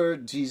was the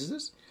Word,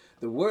 Jesus.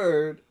 The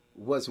Word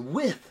was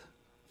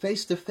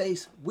face to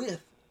face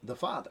with the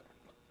Father.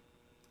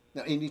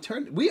 Now in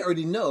eternity, we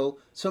already know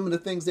some of the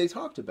things they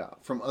talked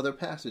about from other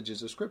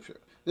passages of Scripture.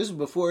 This is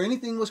before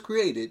anything was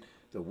created.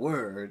 The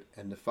Word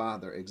and the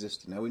Father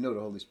existed. Now we know the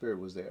Holy Spirit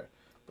was there,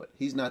 but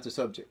he's not the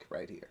subject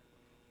right here.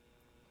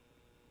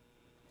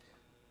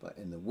 But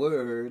in the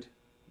Word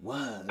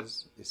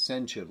was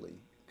essentially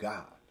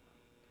God.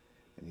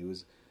 And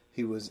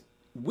he was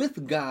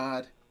with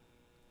God,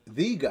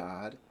 the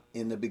God,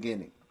 in the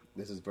beginning.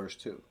 This is verse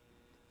 2.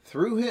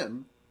 Through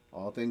him,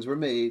 all things were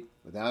made.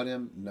 Without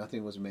him,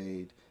 nothing was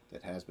made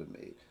that has been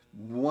made.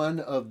 One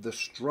of the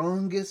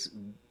strongest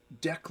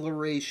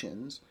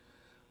declarations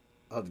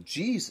of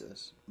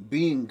Jesus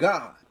being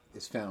God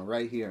is found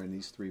right here in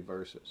these 3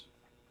 verses.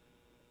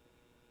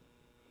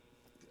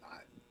 I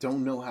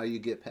don't know how you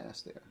get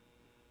past there,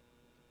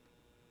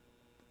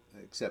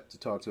 except to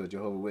talk to a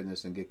Jehovah's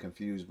Witness and get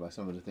confused by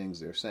some of the things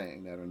they're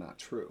saying that are not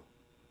true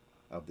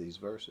of these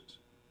verses.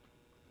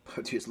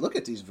 But just look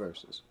at these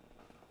verses.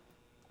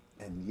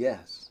 And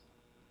yes,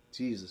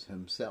 Jesus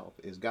himself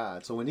is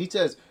God. So when he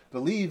says,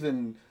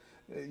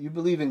 you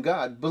believe in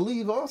God,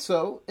 believe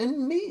also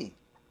in me.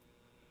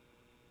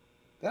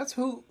 That's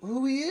who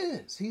he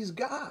is. He's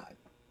God.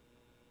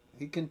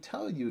 He can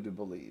tell you to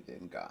believe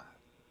in God.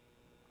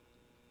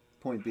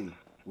 Point B,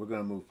 we're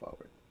going to move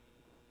forward.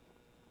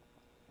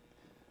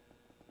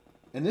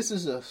 And this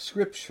is a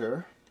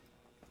scripture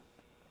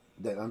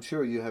that I'm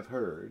sure you have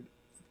heard.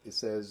 It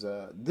says,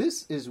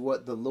 this is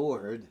what the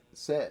Lord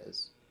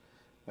says.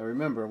 Now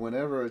remember,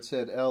 whenever it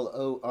said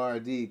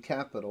L-O-R-D,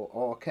 capital,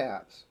 all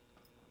caps,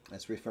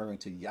 that's referring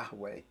to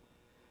Yahweh.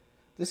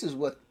 This is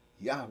what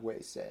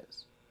Yahweh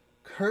says.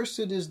 Cursed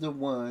is the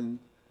one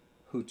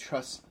who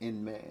trusts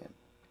in man,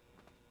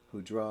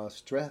 who draws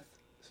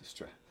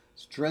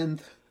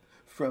strength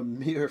from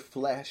mere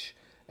flesh,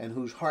 and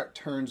whose heart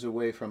turns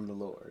away from the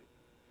Lord.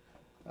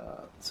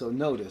 So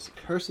notice,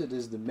 cursed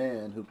is the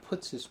man who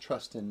puts his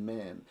trust in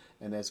man,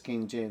 and as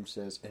King James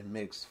says, and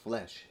makes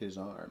flesh his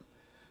arm.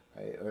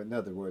 Right? Or in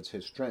other words,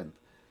 his strength.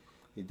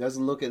 He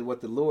doesn't look at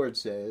what the Lord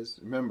says.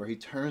 Remember, he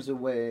turns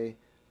away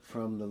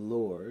from the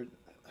Lord.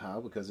 How?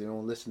 Because he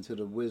don't listen to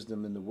the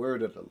wisdom and the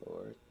word of the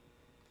Lord.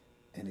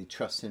 And he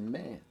trusts in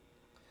man.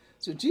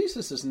 So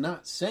Jesus is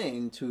not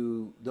saying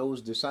to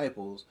those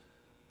disciples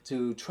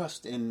to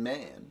trust in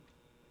man.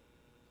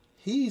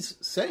 He's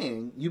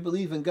saying, you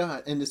believe in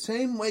God. In the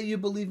same way you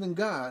believe in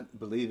God,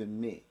 believe in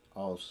me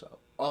also.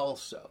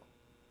 Also.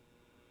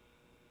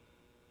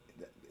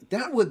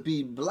 That would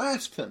be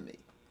blasphemy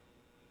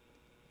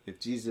if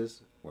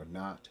Jesus were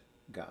not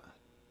God.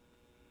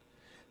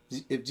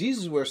 If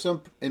Jesus were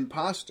some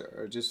imposter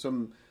or just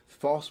some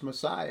false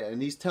Messiah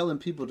and he's telling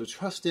people to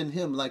trust in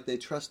him like they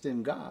trust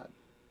in God,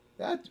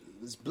 that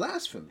is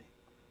blasphemy.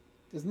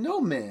 There's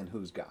no man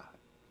who's God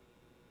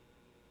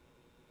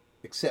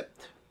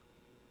except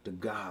the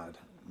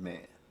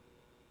God-man.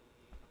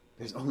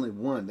 There's only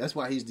one. That's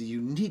why he's the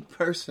unique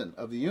person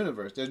of the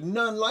universe. There's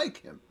none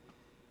like him.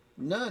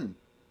 None.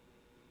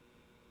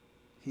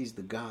 He's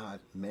the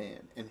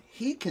God-man. And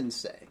he can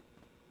say,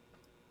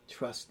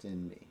 trust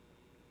in me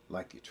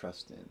like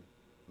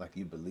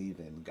you believe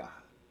in God.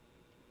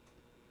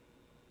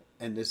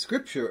 And the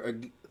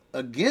scripture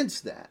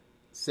against that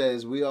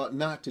says we ought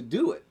not to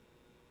do it.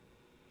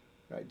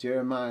 Right,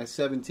 Jeremiah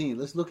 17.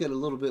 Let's look at a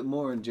little bit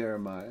more in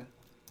Jeremiah.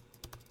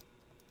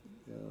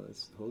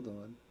 Let's hold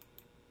on.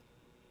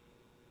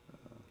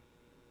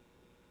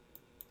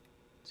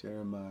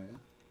 Jeremiah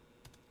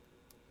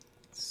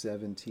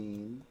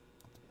 17,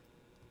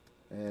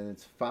 and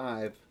it's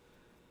 5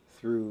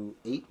 through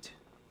 8.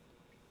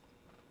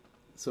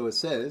 So it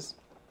says,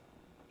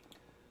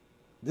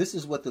 this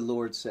is what the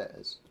Lord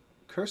says.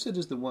 Cursed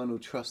is the one who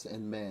trusts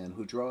in man,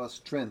 who draws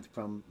strength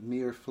from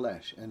mere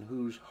flesh, and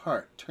whose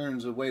heart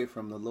turns away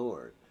from the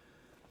Lord.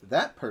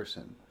 That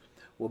person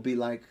will be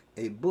like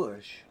a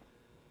bush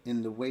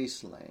in the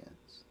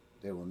wastelands.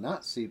 They will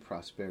not see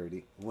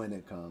prosperity when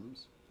it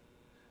comes.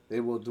 They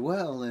will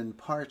dwell in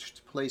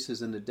parched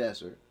places in the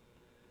desert,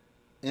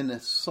 in a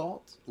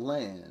salt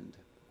land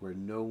where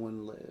no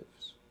one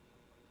lives.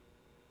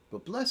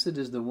 But blessed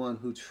is the one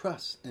who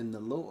trusts in the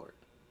Lord,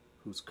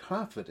 whose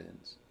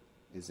confidence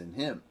is in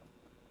him.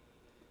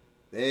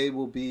 They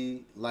will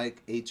be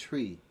like a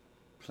tree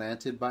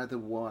planted by the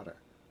water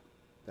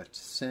that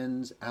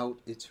sends out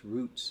its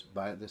roots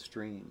by the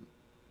stream.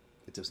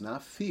 It does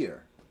not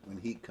fear when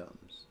heat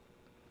comes.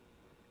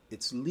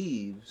 Its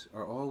leaves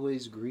are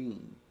always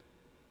green.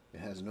 It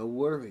has no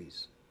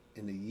worries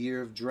in the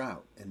year of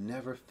drought and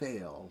never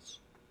fails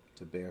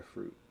to bear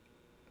fruit.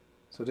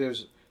 So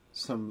there's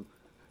some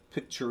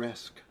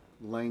picturesque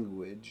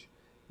language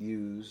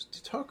used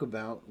to talk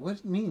about what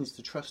it means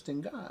to trust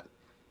in God.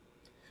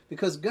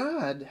 Because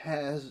God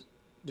has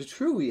the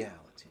true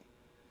reality.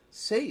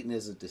 Satan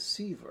is a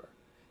deceiver.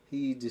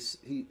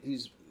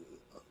 He's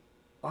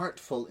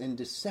artful in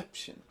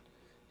deception.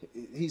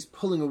 He's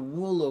pulling a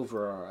wool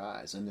over our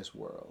eyes in this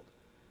world.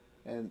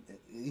 And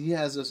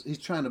he's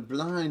trying to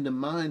blind the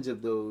minds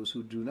of those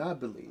who do not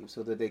believe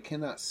so that they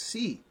cannot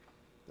see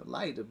the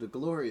light of the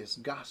glorious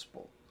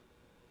gospel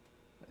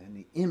and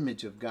the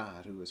image of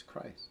God who is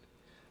Christ.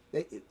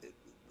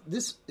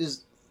 This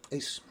is a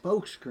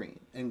smokescreen,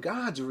 and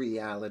God's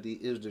reality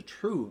is the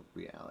true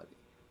reality.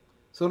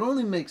 So it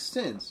only makes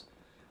sense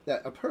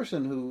that a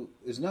person who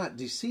is not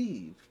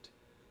deceived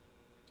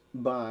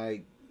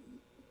by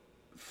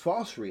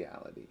false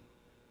reality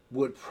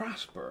would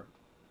prosper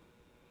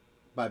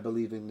by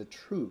believing the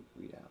true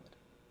reality,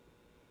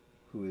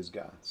 who is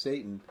God.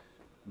 Satan,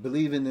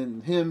 believing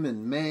in him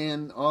and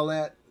man, all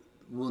that,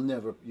 you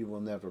will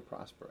never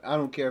prosper. I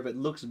don't care if it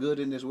looks good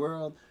in this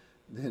world,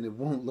 then it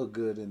won't look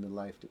good in the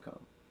life to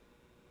come.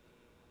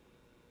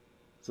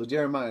 So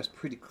Jeremiah is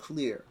pretty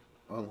clear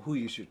on who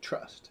you should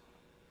trust.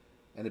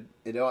 And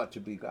it ought to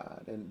be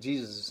God. And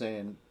Jesus is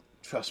saying,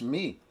 trust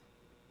me,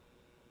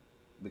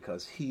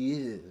 because he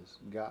is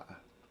God.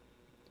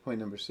 Point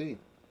number C.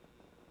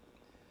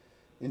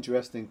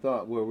 Interesting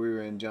thought where we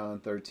were in John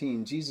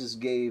 13. Jesus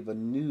gave a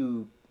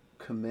new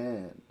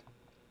command.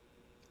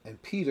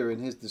 And Peter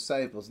and his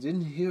disciples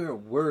didn't hear a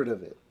word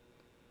of it.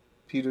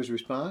 Peter's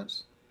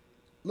response,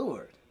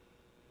 Lord,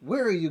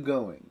 where are you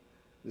going?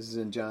 This is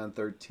in John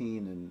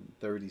 13 and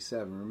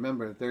 37.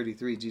 Remember in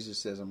 33, Jesus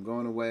says, I'm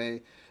going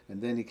away.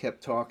 And then he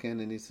kept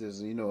talking and he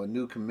says, a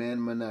new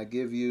commandment I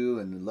give you,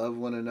 and love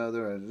one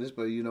another. And this,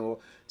 but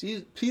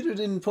Peter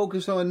didn't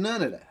focus on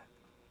none of that.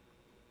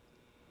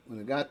 When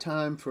it got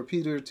time for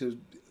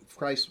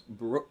Christ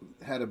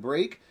had a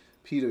break,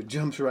 Peter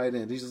jumps right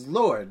in. He says,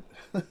 Lord,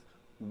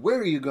 where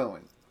are you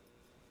going?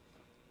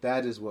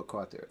 That is what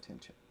caught their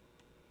attention.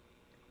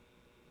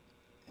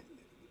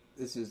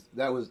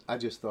 I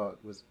just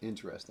thought was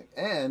interesting.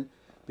 And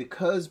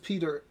because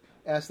Peter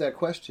asked that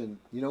question,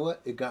 you know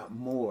what? It got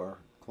more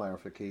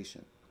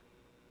clarification.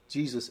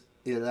 Jesus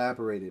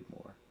elaborated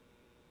more.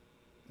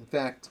 In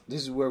fact,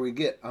 this is where we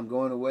get, I'm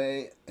going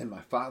away, in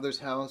my Father's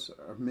house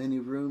are many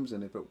rooms,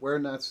 and if it were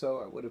not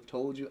so, I would have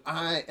told you.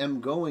 I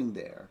am going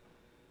there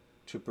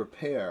to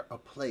prepare a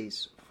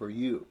place for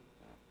you.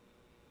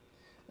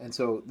 And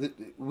so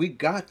we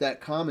got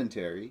that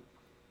commentary,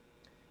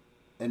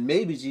 and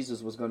maybe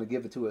Jesus was going to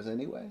give it to us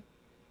anyway,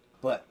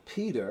 but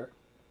Peter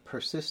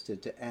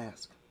persisted to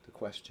ask the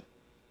question.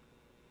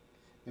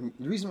 And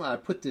the reason why I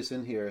put this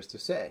in here is to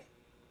say,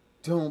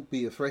 don't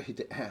be afraid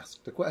to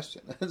ask the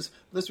question.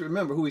 Let's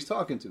remember who he's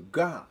talking to.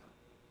 God.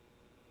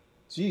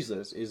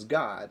 Jesus is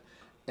God.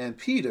 And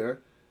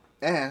Peter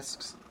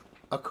asks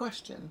a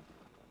question.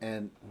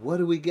 And what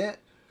do we get?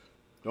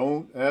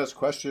 Don't ask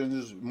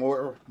questions,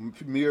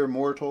 mere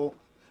mortal.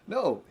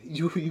 No,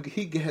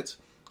 he gets,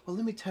 well,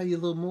 let me tell you a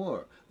little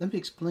more. Let me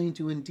explain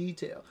to you in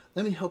detail.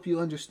 Let me help you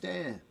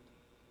understand.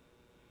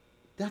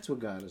 That's what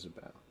God is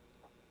about.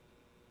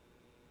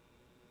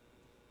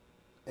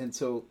 And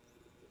so,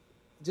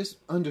 just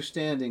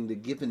understanding the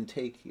give and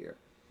take here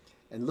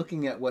and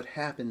looking at what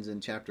happens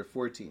in chapter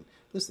 14.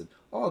 Listen,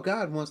 all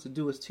God wants to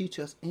do is teach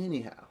us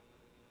anyhow.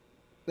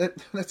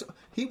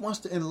 He wants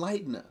to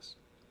enlighten us.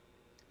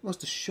 He wants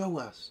to show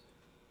us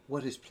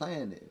what his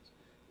plan is,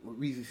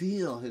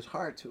 reveal his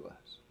heart to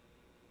us.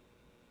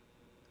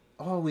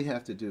 All we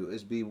have to do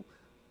is be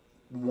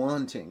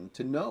wanting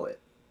to know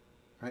it,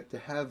 right? To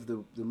have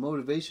the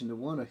motivation to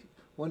want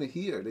to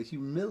hear, the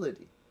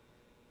humility.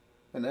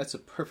 And that's a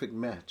perfect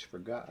match for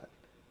God.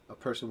 A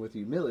person with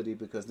humility,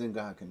 because then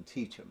God can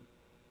teach him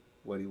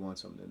what he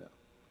wants him to know.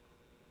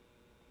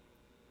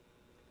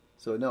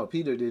 So no,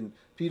 Peter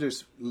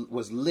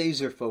was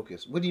laser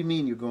focused. What do you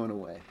mean you're going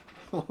away?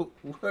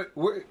 where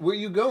are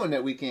you going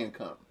that we can't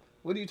come?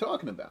 What are you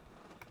talking about?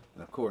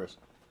 And of course,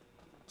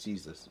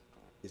 Jesus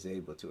is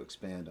able to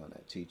expand on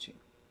that teaching.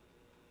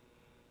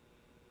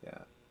 Yeah.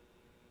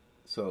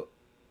 So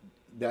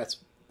that's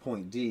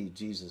point D.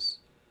 Jesus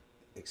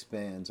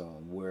expands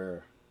on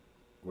where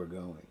we're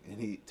going.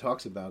 And he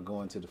talks about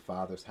going to the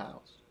Father's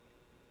house.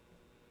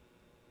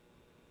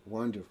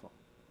 Wonderful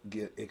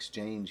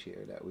exchange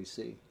here that we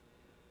see.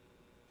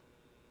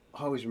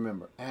 Always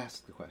remember,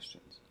 ask the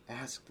questions.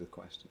 Ask the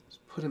questions.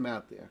 Put them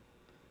out there.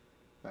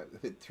 Right?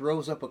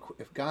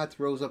 If God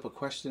throws up a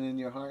question in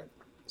your heart,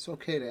 it's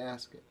okay to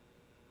ask it.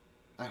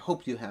 I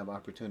hope you have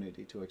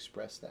opportunity to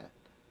express that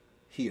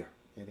here,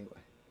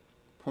 anyway.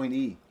 Point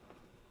E.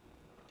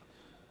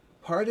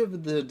 Part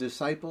of the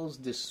disciples'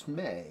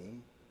 dismay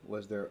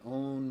was their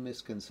own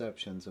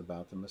misconceptions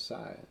about the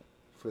Messiah.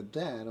 For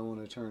that, I want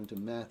to turn to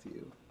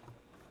Matthew.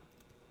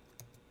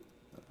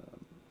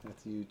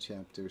 Matthew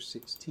chapter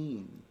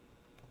 16.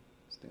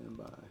 Stand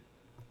by.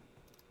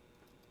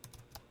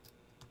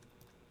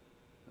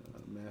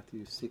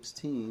 Matthew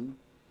 16.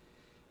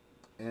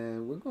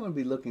 And we're going to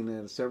be looking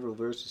at several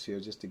verses here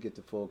just to get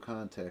the full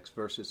context.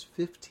 Verses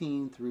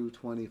 15 through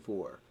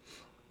 24.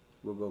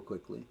 We'll go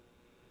quickly.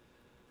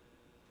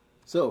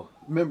 So,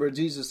 remember,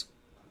 Jesus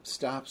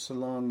stops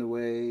along the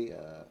way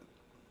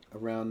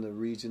around the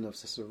region of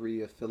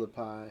Caesarea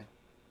Philippi.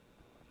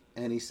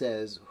 And he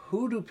says,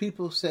 who do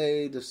people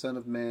say the Son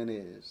of Man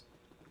is?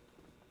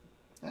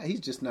 He's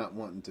just not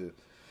wanting to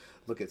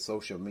look at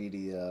social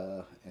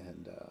media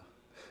and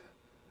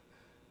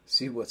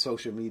see what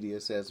social media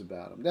says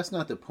about him. That's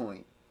not the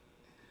point.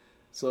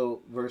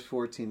 So, verse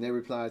 14, they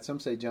replied, some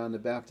say John the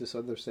Baptist,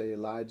 others say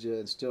Elijah,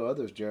 and still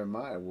others,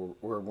 Jeremiah,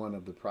 were one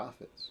of the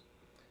prophets.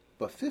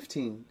 But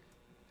 15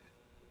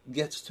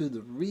 gets to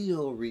the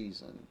real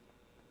reason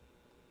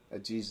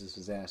that Jesus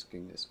is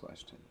asking this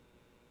question.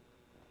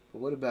 But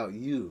what about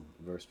you?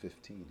 Verse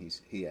 15,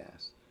 he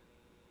asked.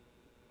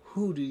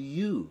 Who do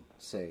you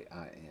say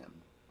I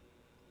am?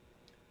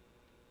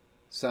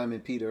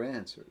 Simon Peter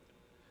answered,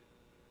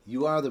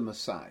 you are the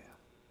Messiah,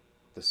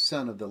 the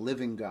Son of the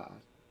living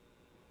God.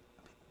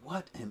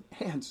 What an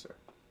answer.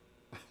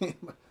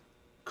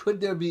 Could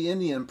there be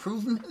any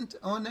improvement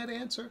on that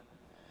answer?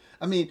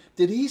 I mean,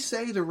 did he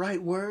say the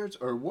right words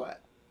or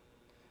what?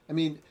 I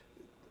mean,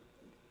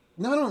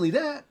 not only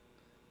that,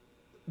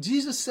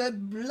 Jesus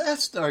said,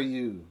 blessed are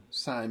you,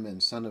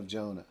 Simon, son of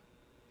Jonah,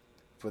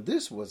 for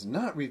this was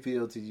not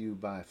revealed to you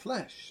by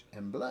flesh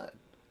and blood,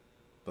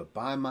 but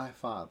by my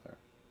Father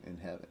in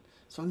heaven.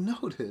 So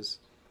notice,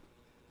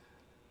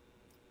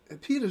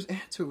 Peter's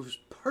answer was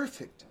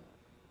perfect.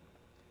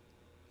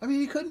 I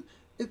mean,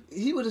 if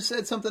he would have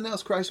said something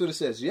else, Christ would have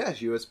said,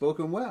 yes, you have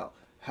spoken well.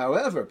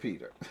 However,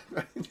 Peter,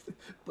 right?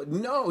 But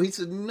no, he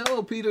said,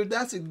 no, Peter,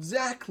 that's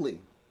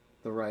exactly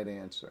the right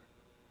answer.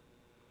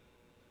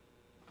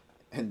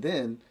 And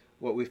then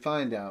what we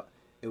find out,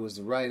 it was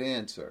the right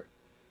answer,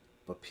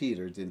 but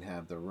Peter didn't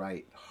have the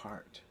right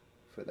heart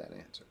for that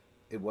answer.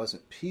 it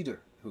wasn't Peter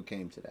who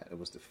came to that. It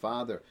was the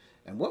Father.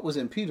 And what was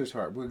in Peter's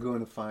heart? We're going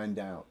to find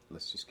out.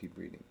 Let's just keep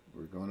reading.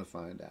 We're going to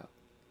find out.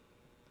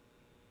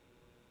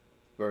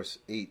 Verse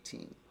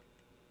 18.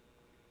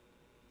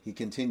 He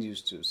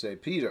continues to say,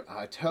 Peter,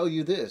 I tell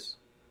you this,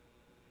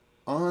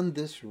 on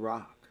this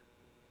rock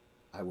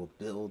I will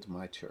build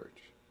my church,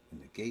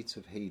 and the gates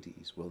of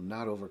Hades will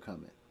not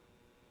overcome it.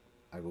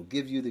 I will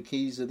give you the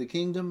keys of the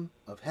kingdom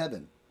of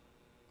heaven.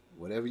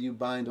 Whatever you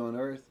bind on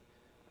earth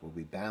will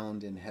be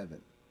bound in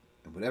heaven,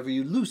 and whatever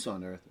you loose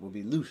on earth will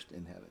be loosed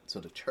in heaven. So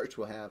the church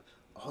will have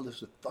all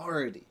this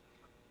authority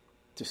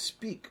to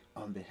speak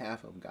on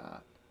behalf of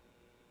God.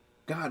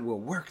 God will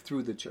work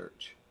through the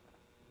church.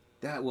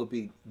 That will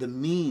be the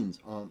means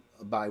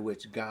by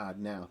which God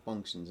now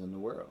functions in the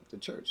world, the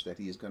church that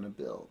he is going to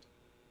build.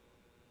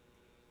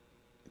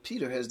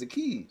 Peter has the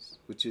keys,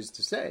 which is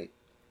to say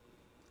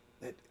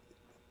that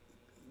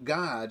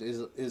God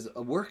is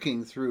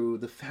working through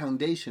the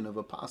foundation of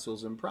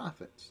apostles and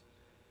prophets,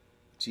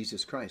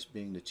 Jesus Christ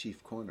being the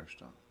chief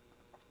cornerstone.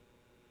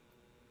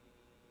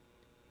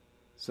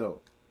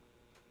 So,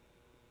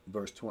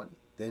 verse 20,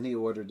 then he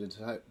ordered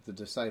the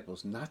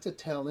disciples not to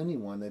tell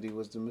anyone that he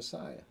was the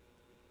Messiah.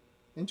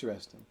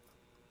 Interesting.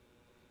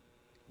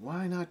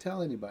 Why not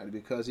tell anybody?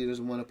 Because he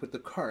doesn't want to put the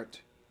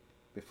cart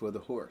before the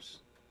horse.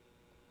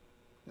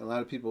 And a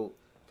lot of people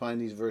find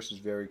these verses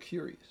very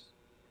curious.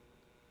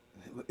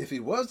 If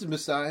he was the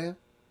Messiah,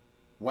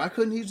 why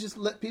couldn't he just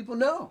let people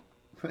know?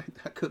 Right?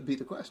 That could be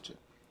the question.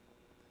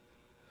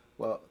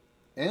 Well,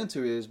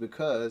 answer is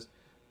because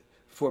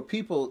for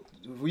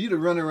you to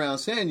run around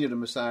saying you're the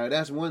Messiah,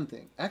 that's one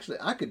thing. Actually,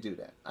 I could do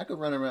that. I could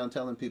run around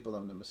telling people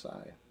I'm the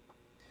Messiah.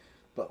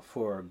 But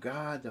for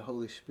God, the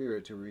Holy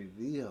Spirit, to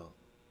reveal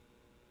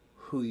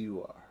who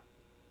you are,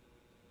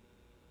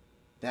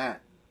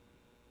 that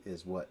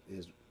is what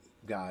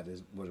God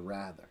would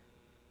rather.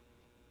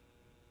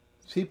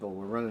 People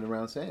were running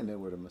around saying they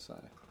were the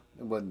Messiah.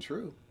 It wasn't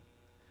true.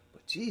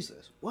 But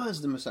Jesus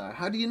was the Messiah.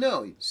 How do you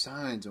know?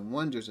 Signs and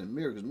wonders and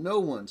miracles.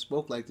 No one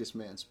spoke like this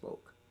man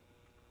spoke.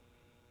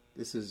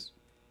 This is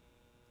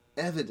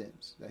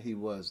evidence that he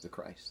was the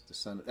Christ, the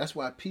Son. That's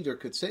why Peter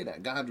could say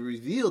that. God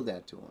revealed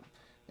that to him.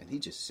 And he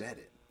just said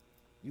it.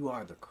 You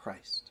are the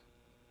Christ,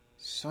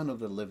 Son of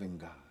the living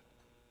God.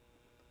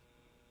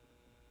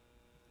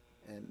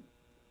 And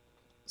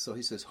so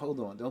he says, hold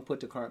on, don't put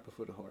the cart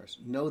before the horse.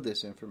 Know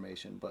this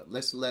information, but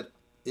let's let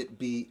it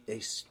be a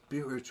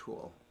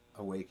spiritual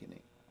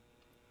awakening.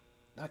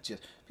 Not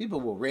just, people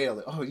will rail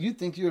it. Oh, you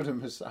think you're the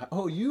Messiah?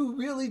 Oh, you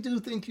really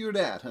do think you're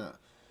that, huh?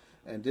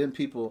 And then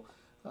people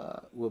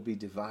will be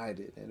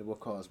divided, and it will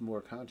cause more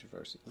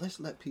controversy.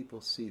 Let's let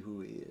people see who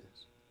he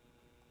is.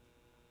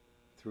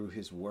 Through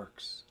his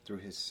works, through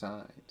his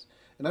signs.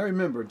 And I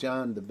remember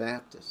John the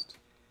Baptist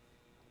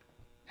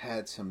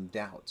had some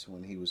doubts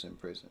when he was in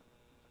prison.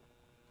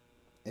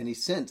 And he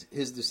sent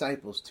his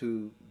disciples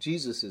to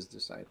Jesus'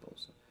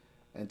 disciples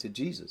and to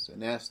Jesus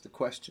and asked the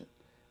question.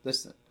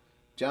 Listen,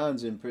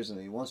 John's in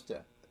prison. He wants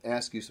to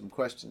ask you some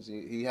questions.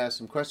 He has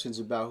some questions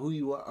about who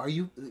you are.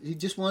 He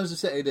just wants to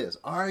say this.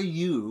 Are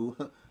you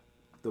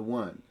the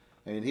one?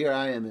 I mean, here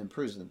I am in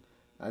prison.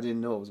 I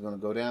didn't know it was going to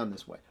go down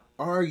this way.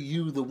 Are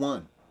you the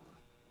one?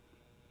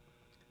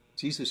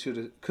 Jesus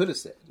could have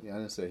said, I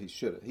didn't say he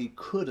should have, he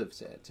could have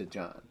said to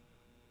John,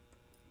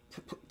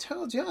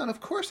 tell John,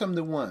 of course I'm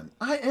the one.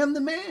 I am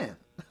the man.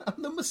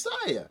 I'm the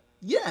Messiah.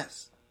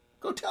 Yes.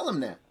 Go tell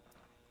him that.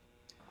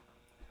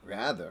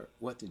 Rather,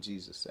 what did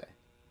Jesus say?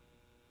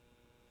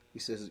 He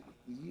says,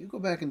 you go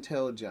back and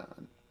tell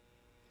John,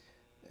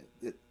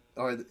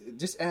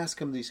 just ask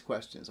him these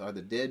questions. Are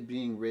the dead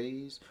being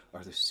raised?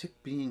 Are the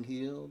sick being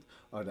healed?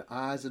 Are the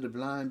eyes of the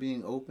blind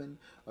being opened?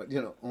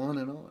 On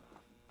and on.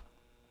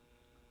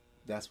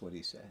 That's what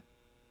he said.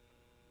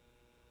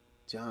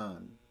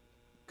 John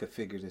could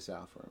figure this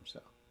out for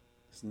himself.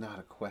 It's not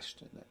a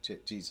question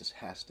that Jesus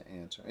has to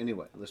answer.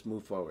 Anyway, let's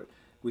move forward.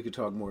 We could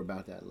talk more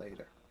about that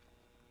later.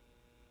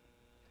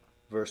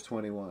 Verse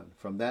 21,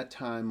 from that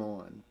time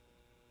on,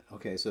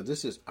 okay, so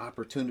this is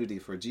opportunity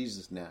for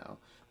Jesus now,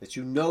 that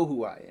you know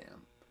who I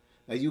am.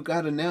 Now you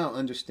got to now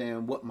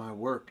understand what my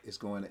work is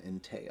going to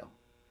entail.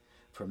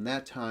 From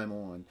that time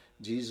on,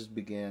 Jesus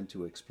began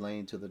to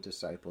explain to the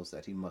disciples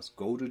that he must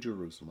go to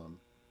Jerusalem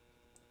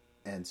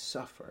and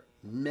suffer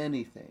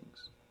many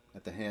things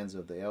at the hands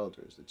of the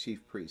elders, the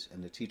chief priests,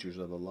 and the teachers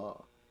of the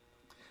law,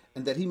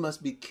 and that he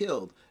must be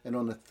killed and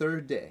on the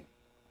third day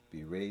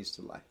be raised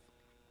to life.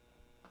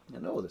 Now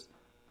notice,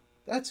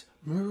 that's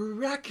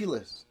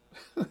miraculous.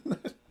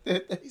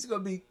 That he's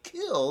going to be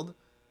killed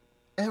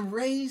and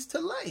raised to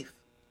life.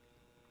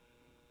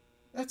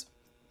 That's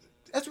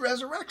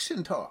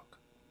resurrection talk.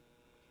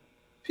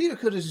 Peter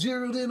could have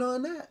zeroed in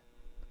on that.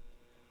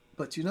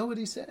 But you know what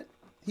he said?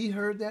 He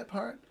heard that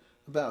part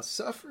about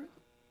suffering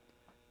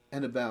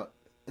and about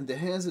in the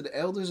hands of the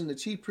elders and the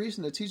chief priests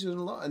and the teachers of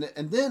the law,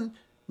 and then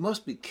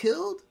must be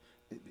killed.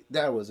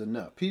 That was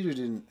enough. Peter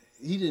didn't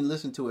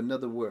listen to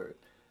another word.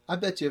 I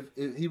bet you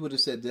if he would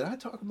have said, did I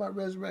talk about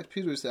resurrection?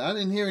 Peter would have said, I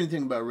didn't hear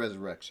anything about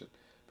resurrection,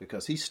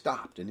 because he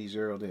stopped and he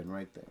zeroed in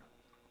right there.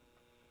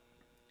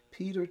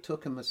 Peter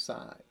took him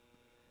aside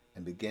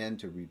and began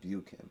to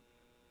rebuke him.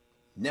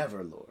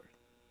 "Never, Lord,"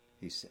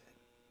 he said.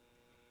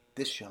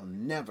 "This shall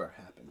never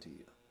happen to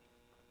you."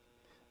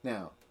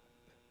 Now,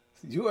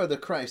 you are the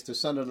Christ, the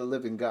Son of the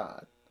living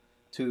God,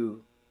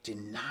 to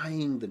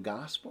denying the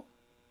gospel?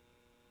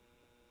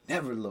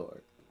 Never,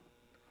 Lord.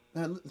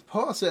 Now,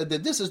 Paul said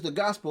that this is the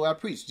gospel I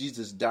preach.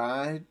 Jesus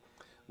died,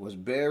 was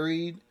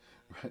buried,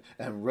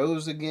 and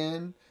rose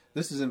again.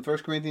 This is in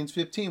 1 Corinthians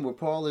 15 where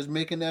Paul is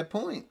making that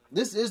point.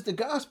 This is the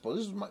gospel.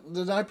 This is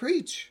that I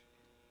preach.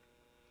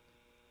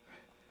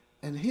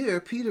 And here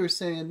Peter is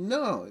saying,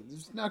 no,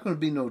 there's not going to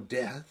be no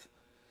death,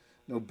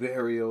 no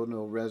burial,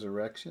 no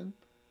resurrection.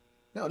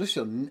 No, this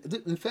shall,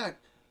 in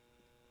fact,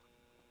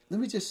 let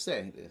me just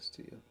say this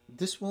to you.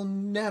 This will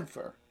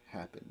never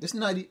happen. It's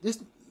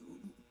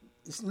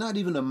not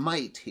even a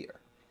might here.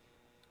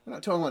 We're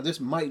not talking about this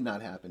might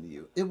not happen to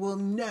you. It will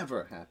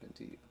never happen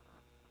to you,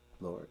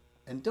 Lord.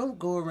 And don't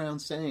go around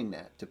saying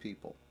that to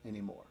people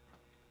anymore.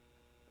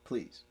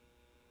 Please.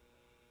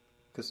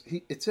 Because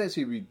it says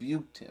he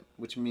rebuked him,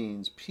 which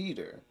means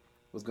Peter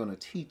was going to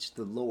teach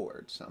the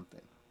Lord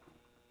something.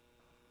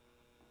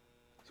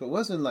 So it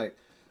wasn't like,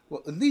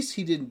 well, at least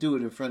he didn't do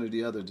it in front of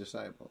the other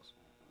disciples.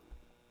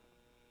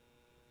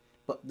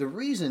 But the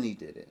reason he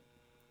did it,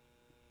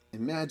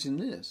 imagine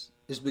this,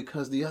 is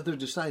because the other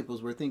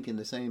disciples were thinking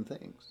the same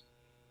things.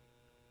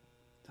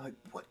 They're like,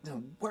 what in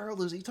the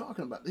world is he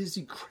talking about? Is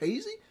he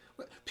crazy?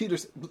 Peter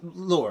said,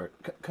 Lord,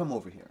 come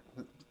over here.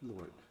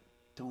 Lord,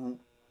 don't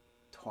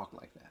talk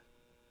like that.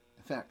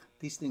 In fact,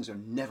 these things are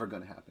never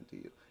going to happen to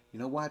you. You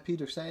know why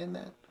Peter's saying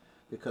that?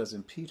 Because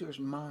in Peter's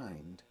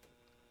mind,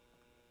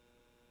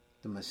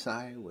 the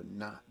Messiah would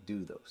not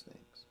do those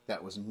things.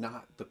 That was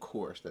not the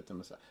course that the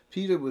Messiah...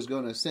 Peter was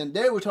going to send...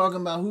 They were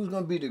talking about who's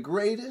going to be the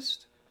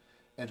greatest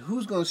and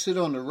who's going to sit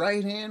on the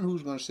right hand,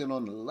 who's going to sit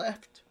on the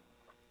left.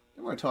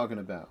 They weren't talking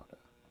about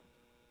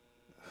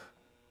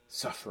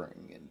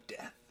suffering and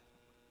death.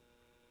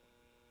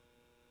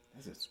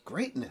 It's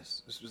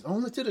greatness. This was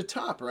only to the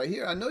top right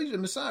here. I know you're the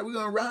Messiah. We're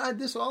going to ride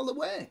this all the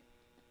way.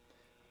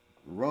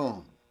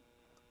 Wrong.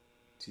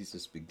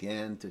 Jesus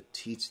began to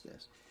teach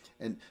this.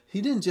 And he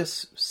didn't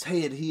just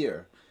say it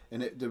here.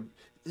 And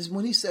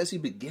when he says he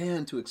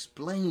began to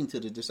explain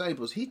to the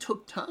disciples, he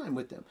took time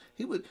with them.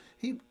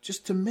 He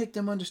just to make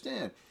them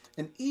understand.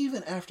 And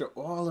even after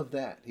all of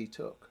that he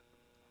took,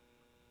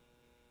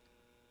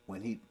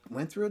 when he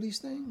went through these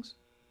things,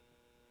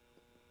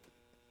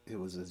 it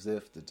was as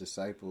if the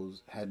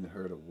disciples hadn't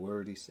heard a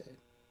word he said,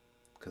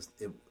 because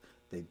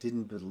they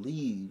didn't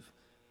believe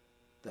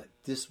that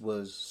this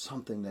was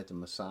something that the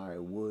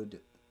Messiah would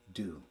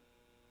do.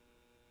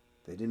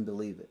 They didn't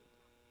believe it.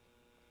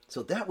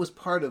 So that was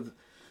part of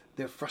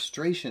their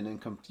frustration and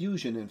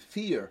confusion and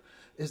fear,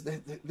 is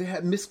that they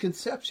had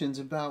misconceptions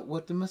about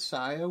what the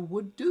Messiah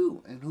would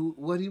do and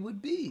what he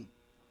would be.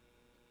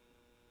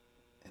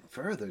 And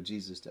further,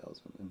 Jesus tells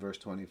them in verse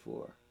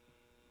 24.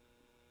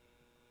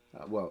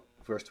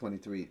 Verse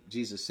 23,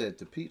 Jesus said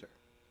to Peter,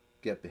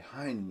 "Get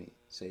behind me,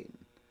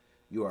 Satan.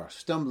 You are a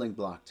stumbling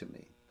block to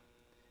me.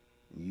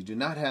 You do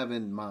not have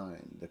in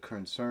mind the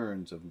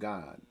concerns of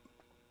God,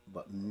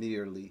 but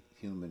merely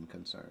human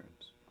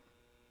concerns."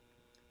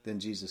 Then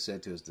Jesus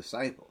said to his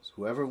disciples,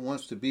 "Whoever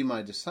wants to be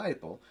my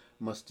disciple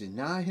must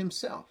deny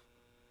himself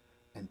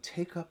and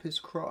take up his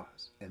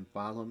cross and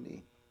follow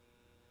me.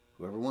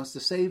 Whoever wants to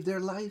save their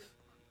life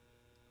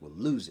will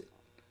lose it.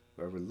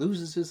 Whoever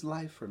loses his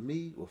life for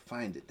me will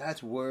find it."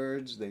 That's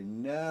words they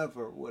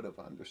never would have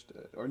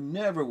understood or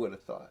never would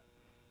have thought.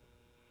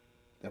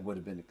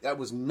 That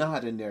was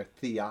not in their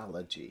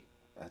theology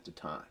at the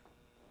time.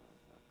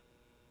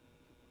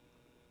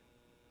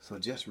 So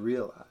just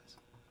realize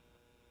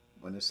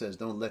when it says,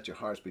 "Don't let your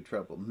hearts be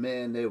troubled,"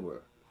 man, they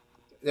were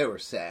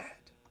sad.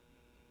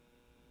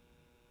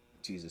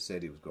 Jesus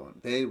said he was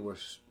going. They were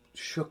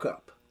shook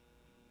up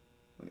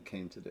when it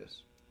came to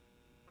this.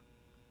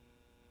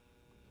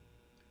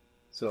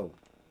 So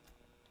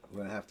we're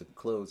going to have to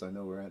close. I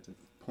know we're at the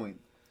point,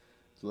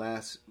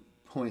 last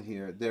point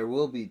here. There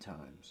will be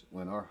times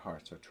when our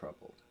hearts are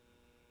troubled.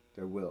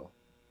 There will.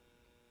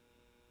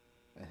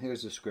 And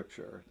here's a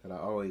scripture that I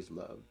always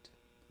loved.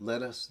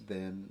 "Let us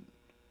then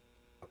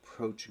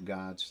approach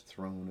God's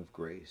throne of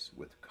grace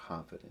with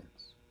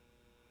confidence,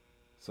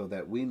 so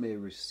that we may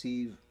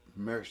receive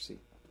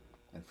mercy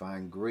and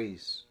find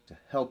grace to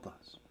help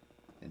us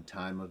in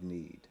time of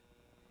need."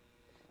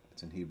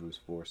 It's in Hebrews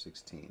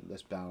 4:16.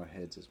 Let's bow our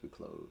heads as we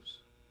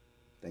close.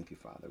 Thank you,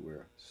 Father.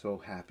 We're so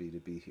happy to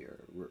be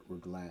here. We're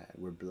glad.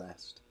 We're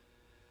blessed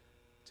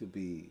to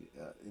be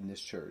in this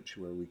church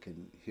where we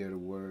can hear the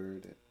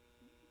word and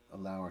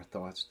allow our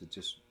thoughts to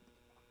just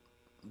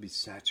be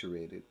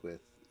saturated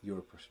with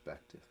your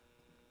perspective.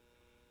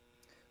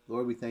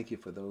 Lord, we thank you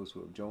for those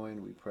who have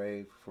joined. We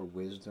pray for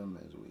wisdom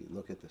as we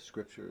look at the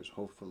scriptures.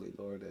 Hopefully,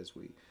 Lord, as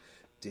we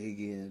dig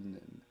in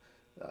and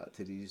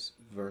to these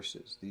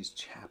verses, these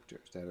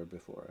chapters that are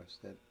before us,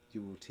 that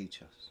you will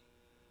teach us,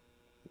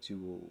 that you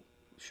will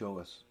show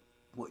us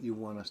what you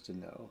want us to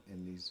know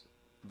in these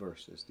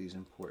verses, these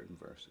important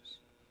verses.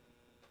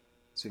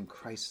 It's in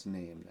Christ's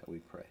name that we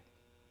pray.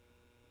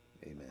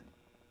 Amen.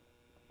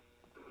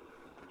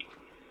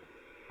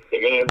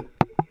 Amen.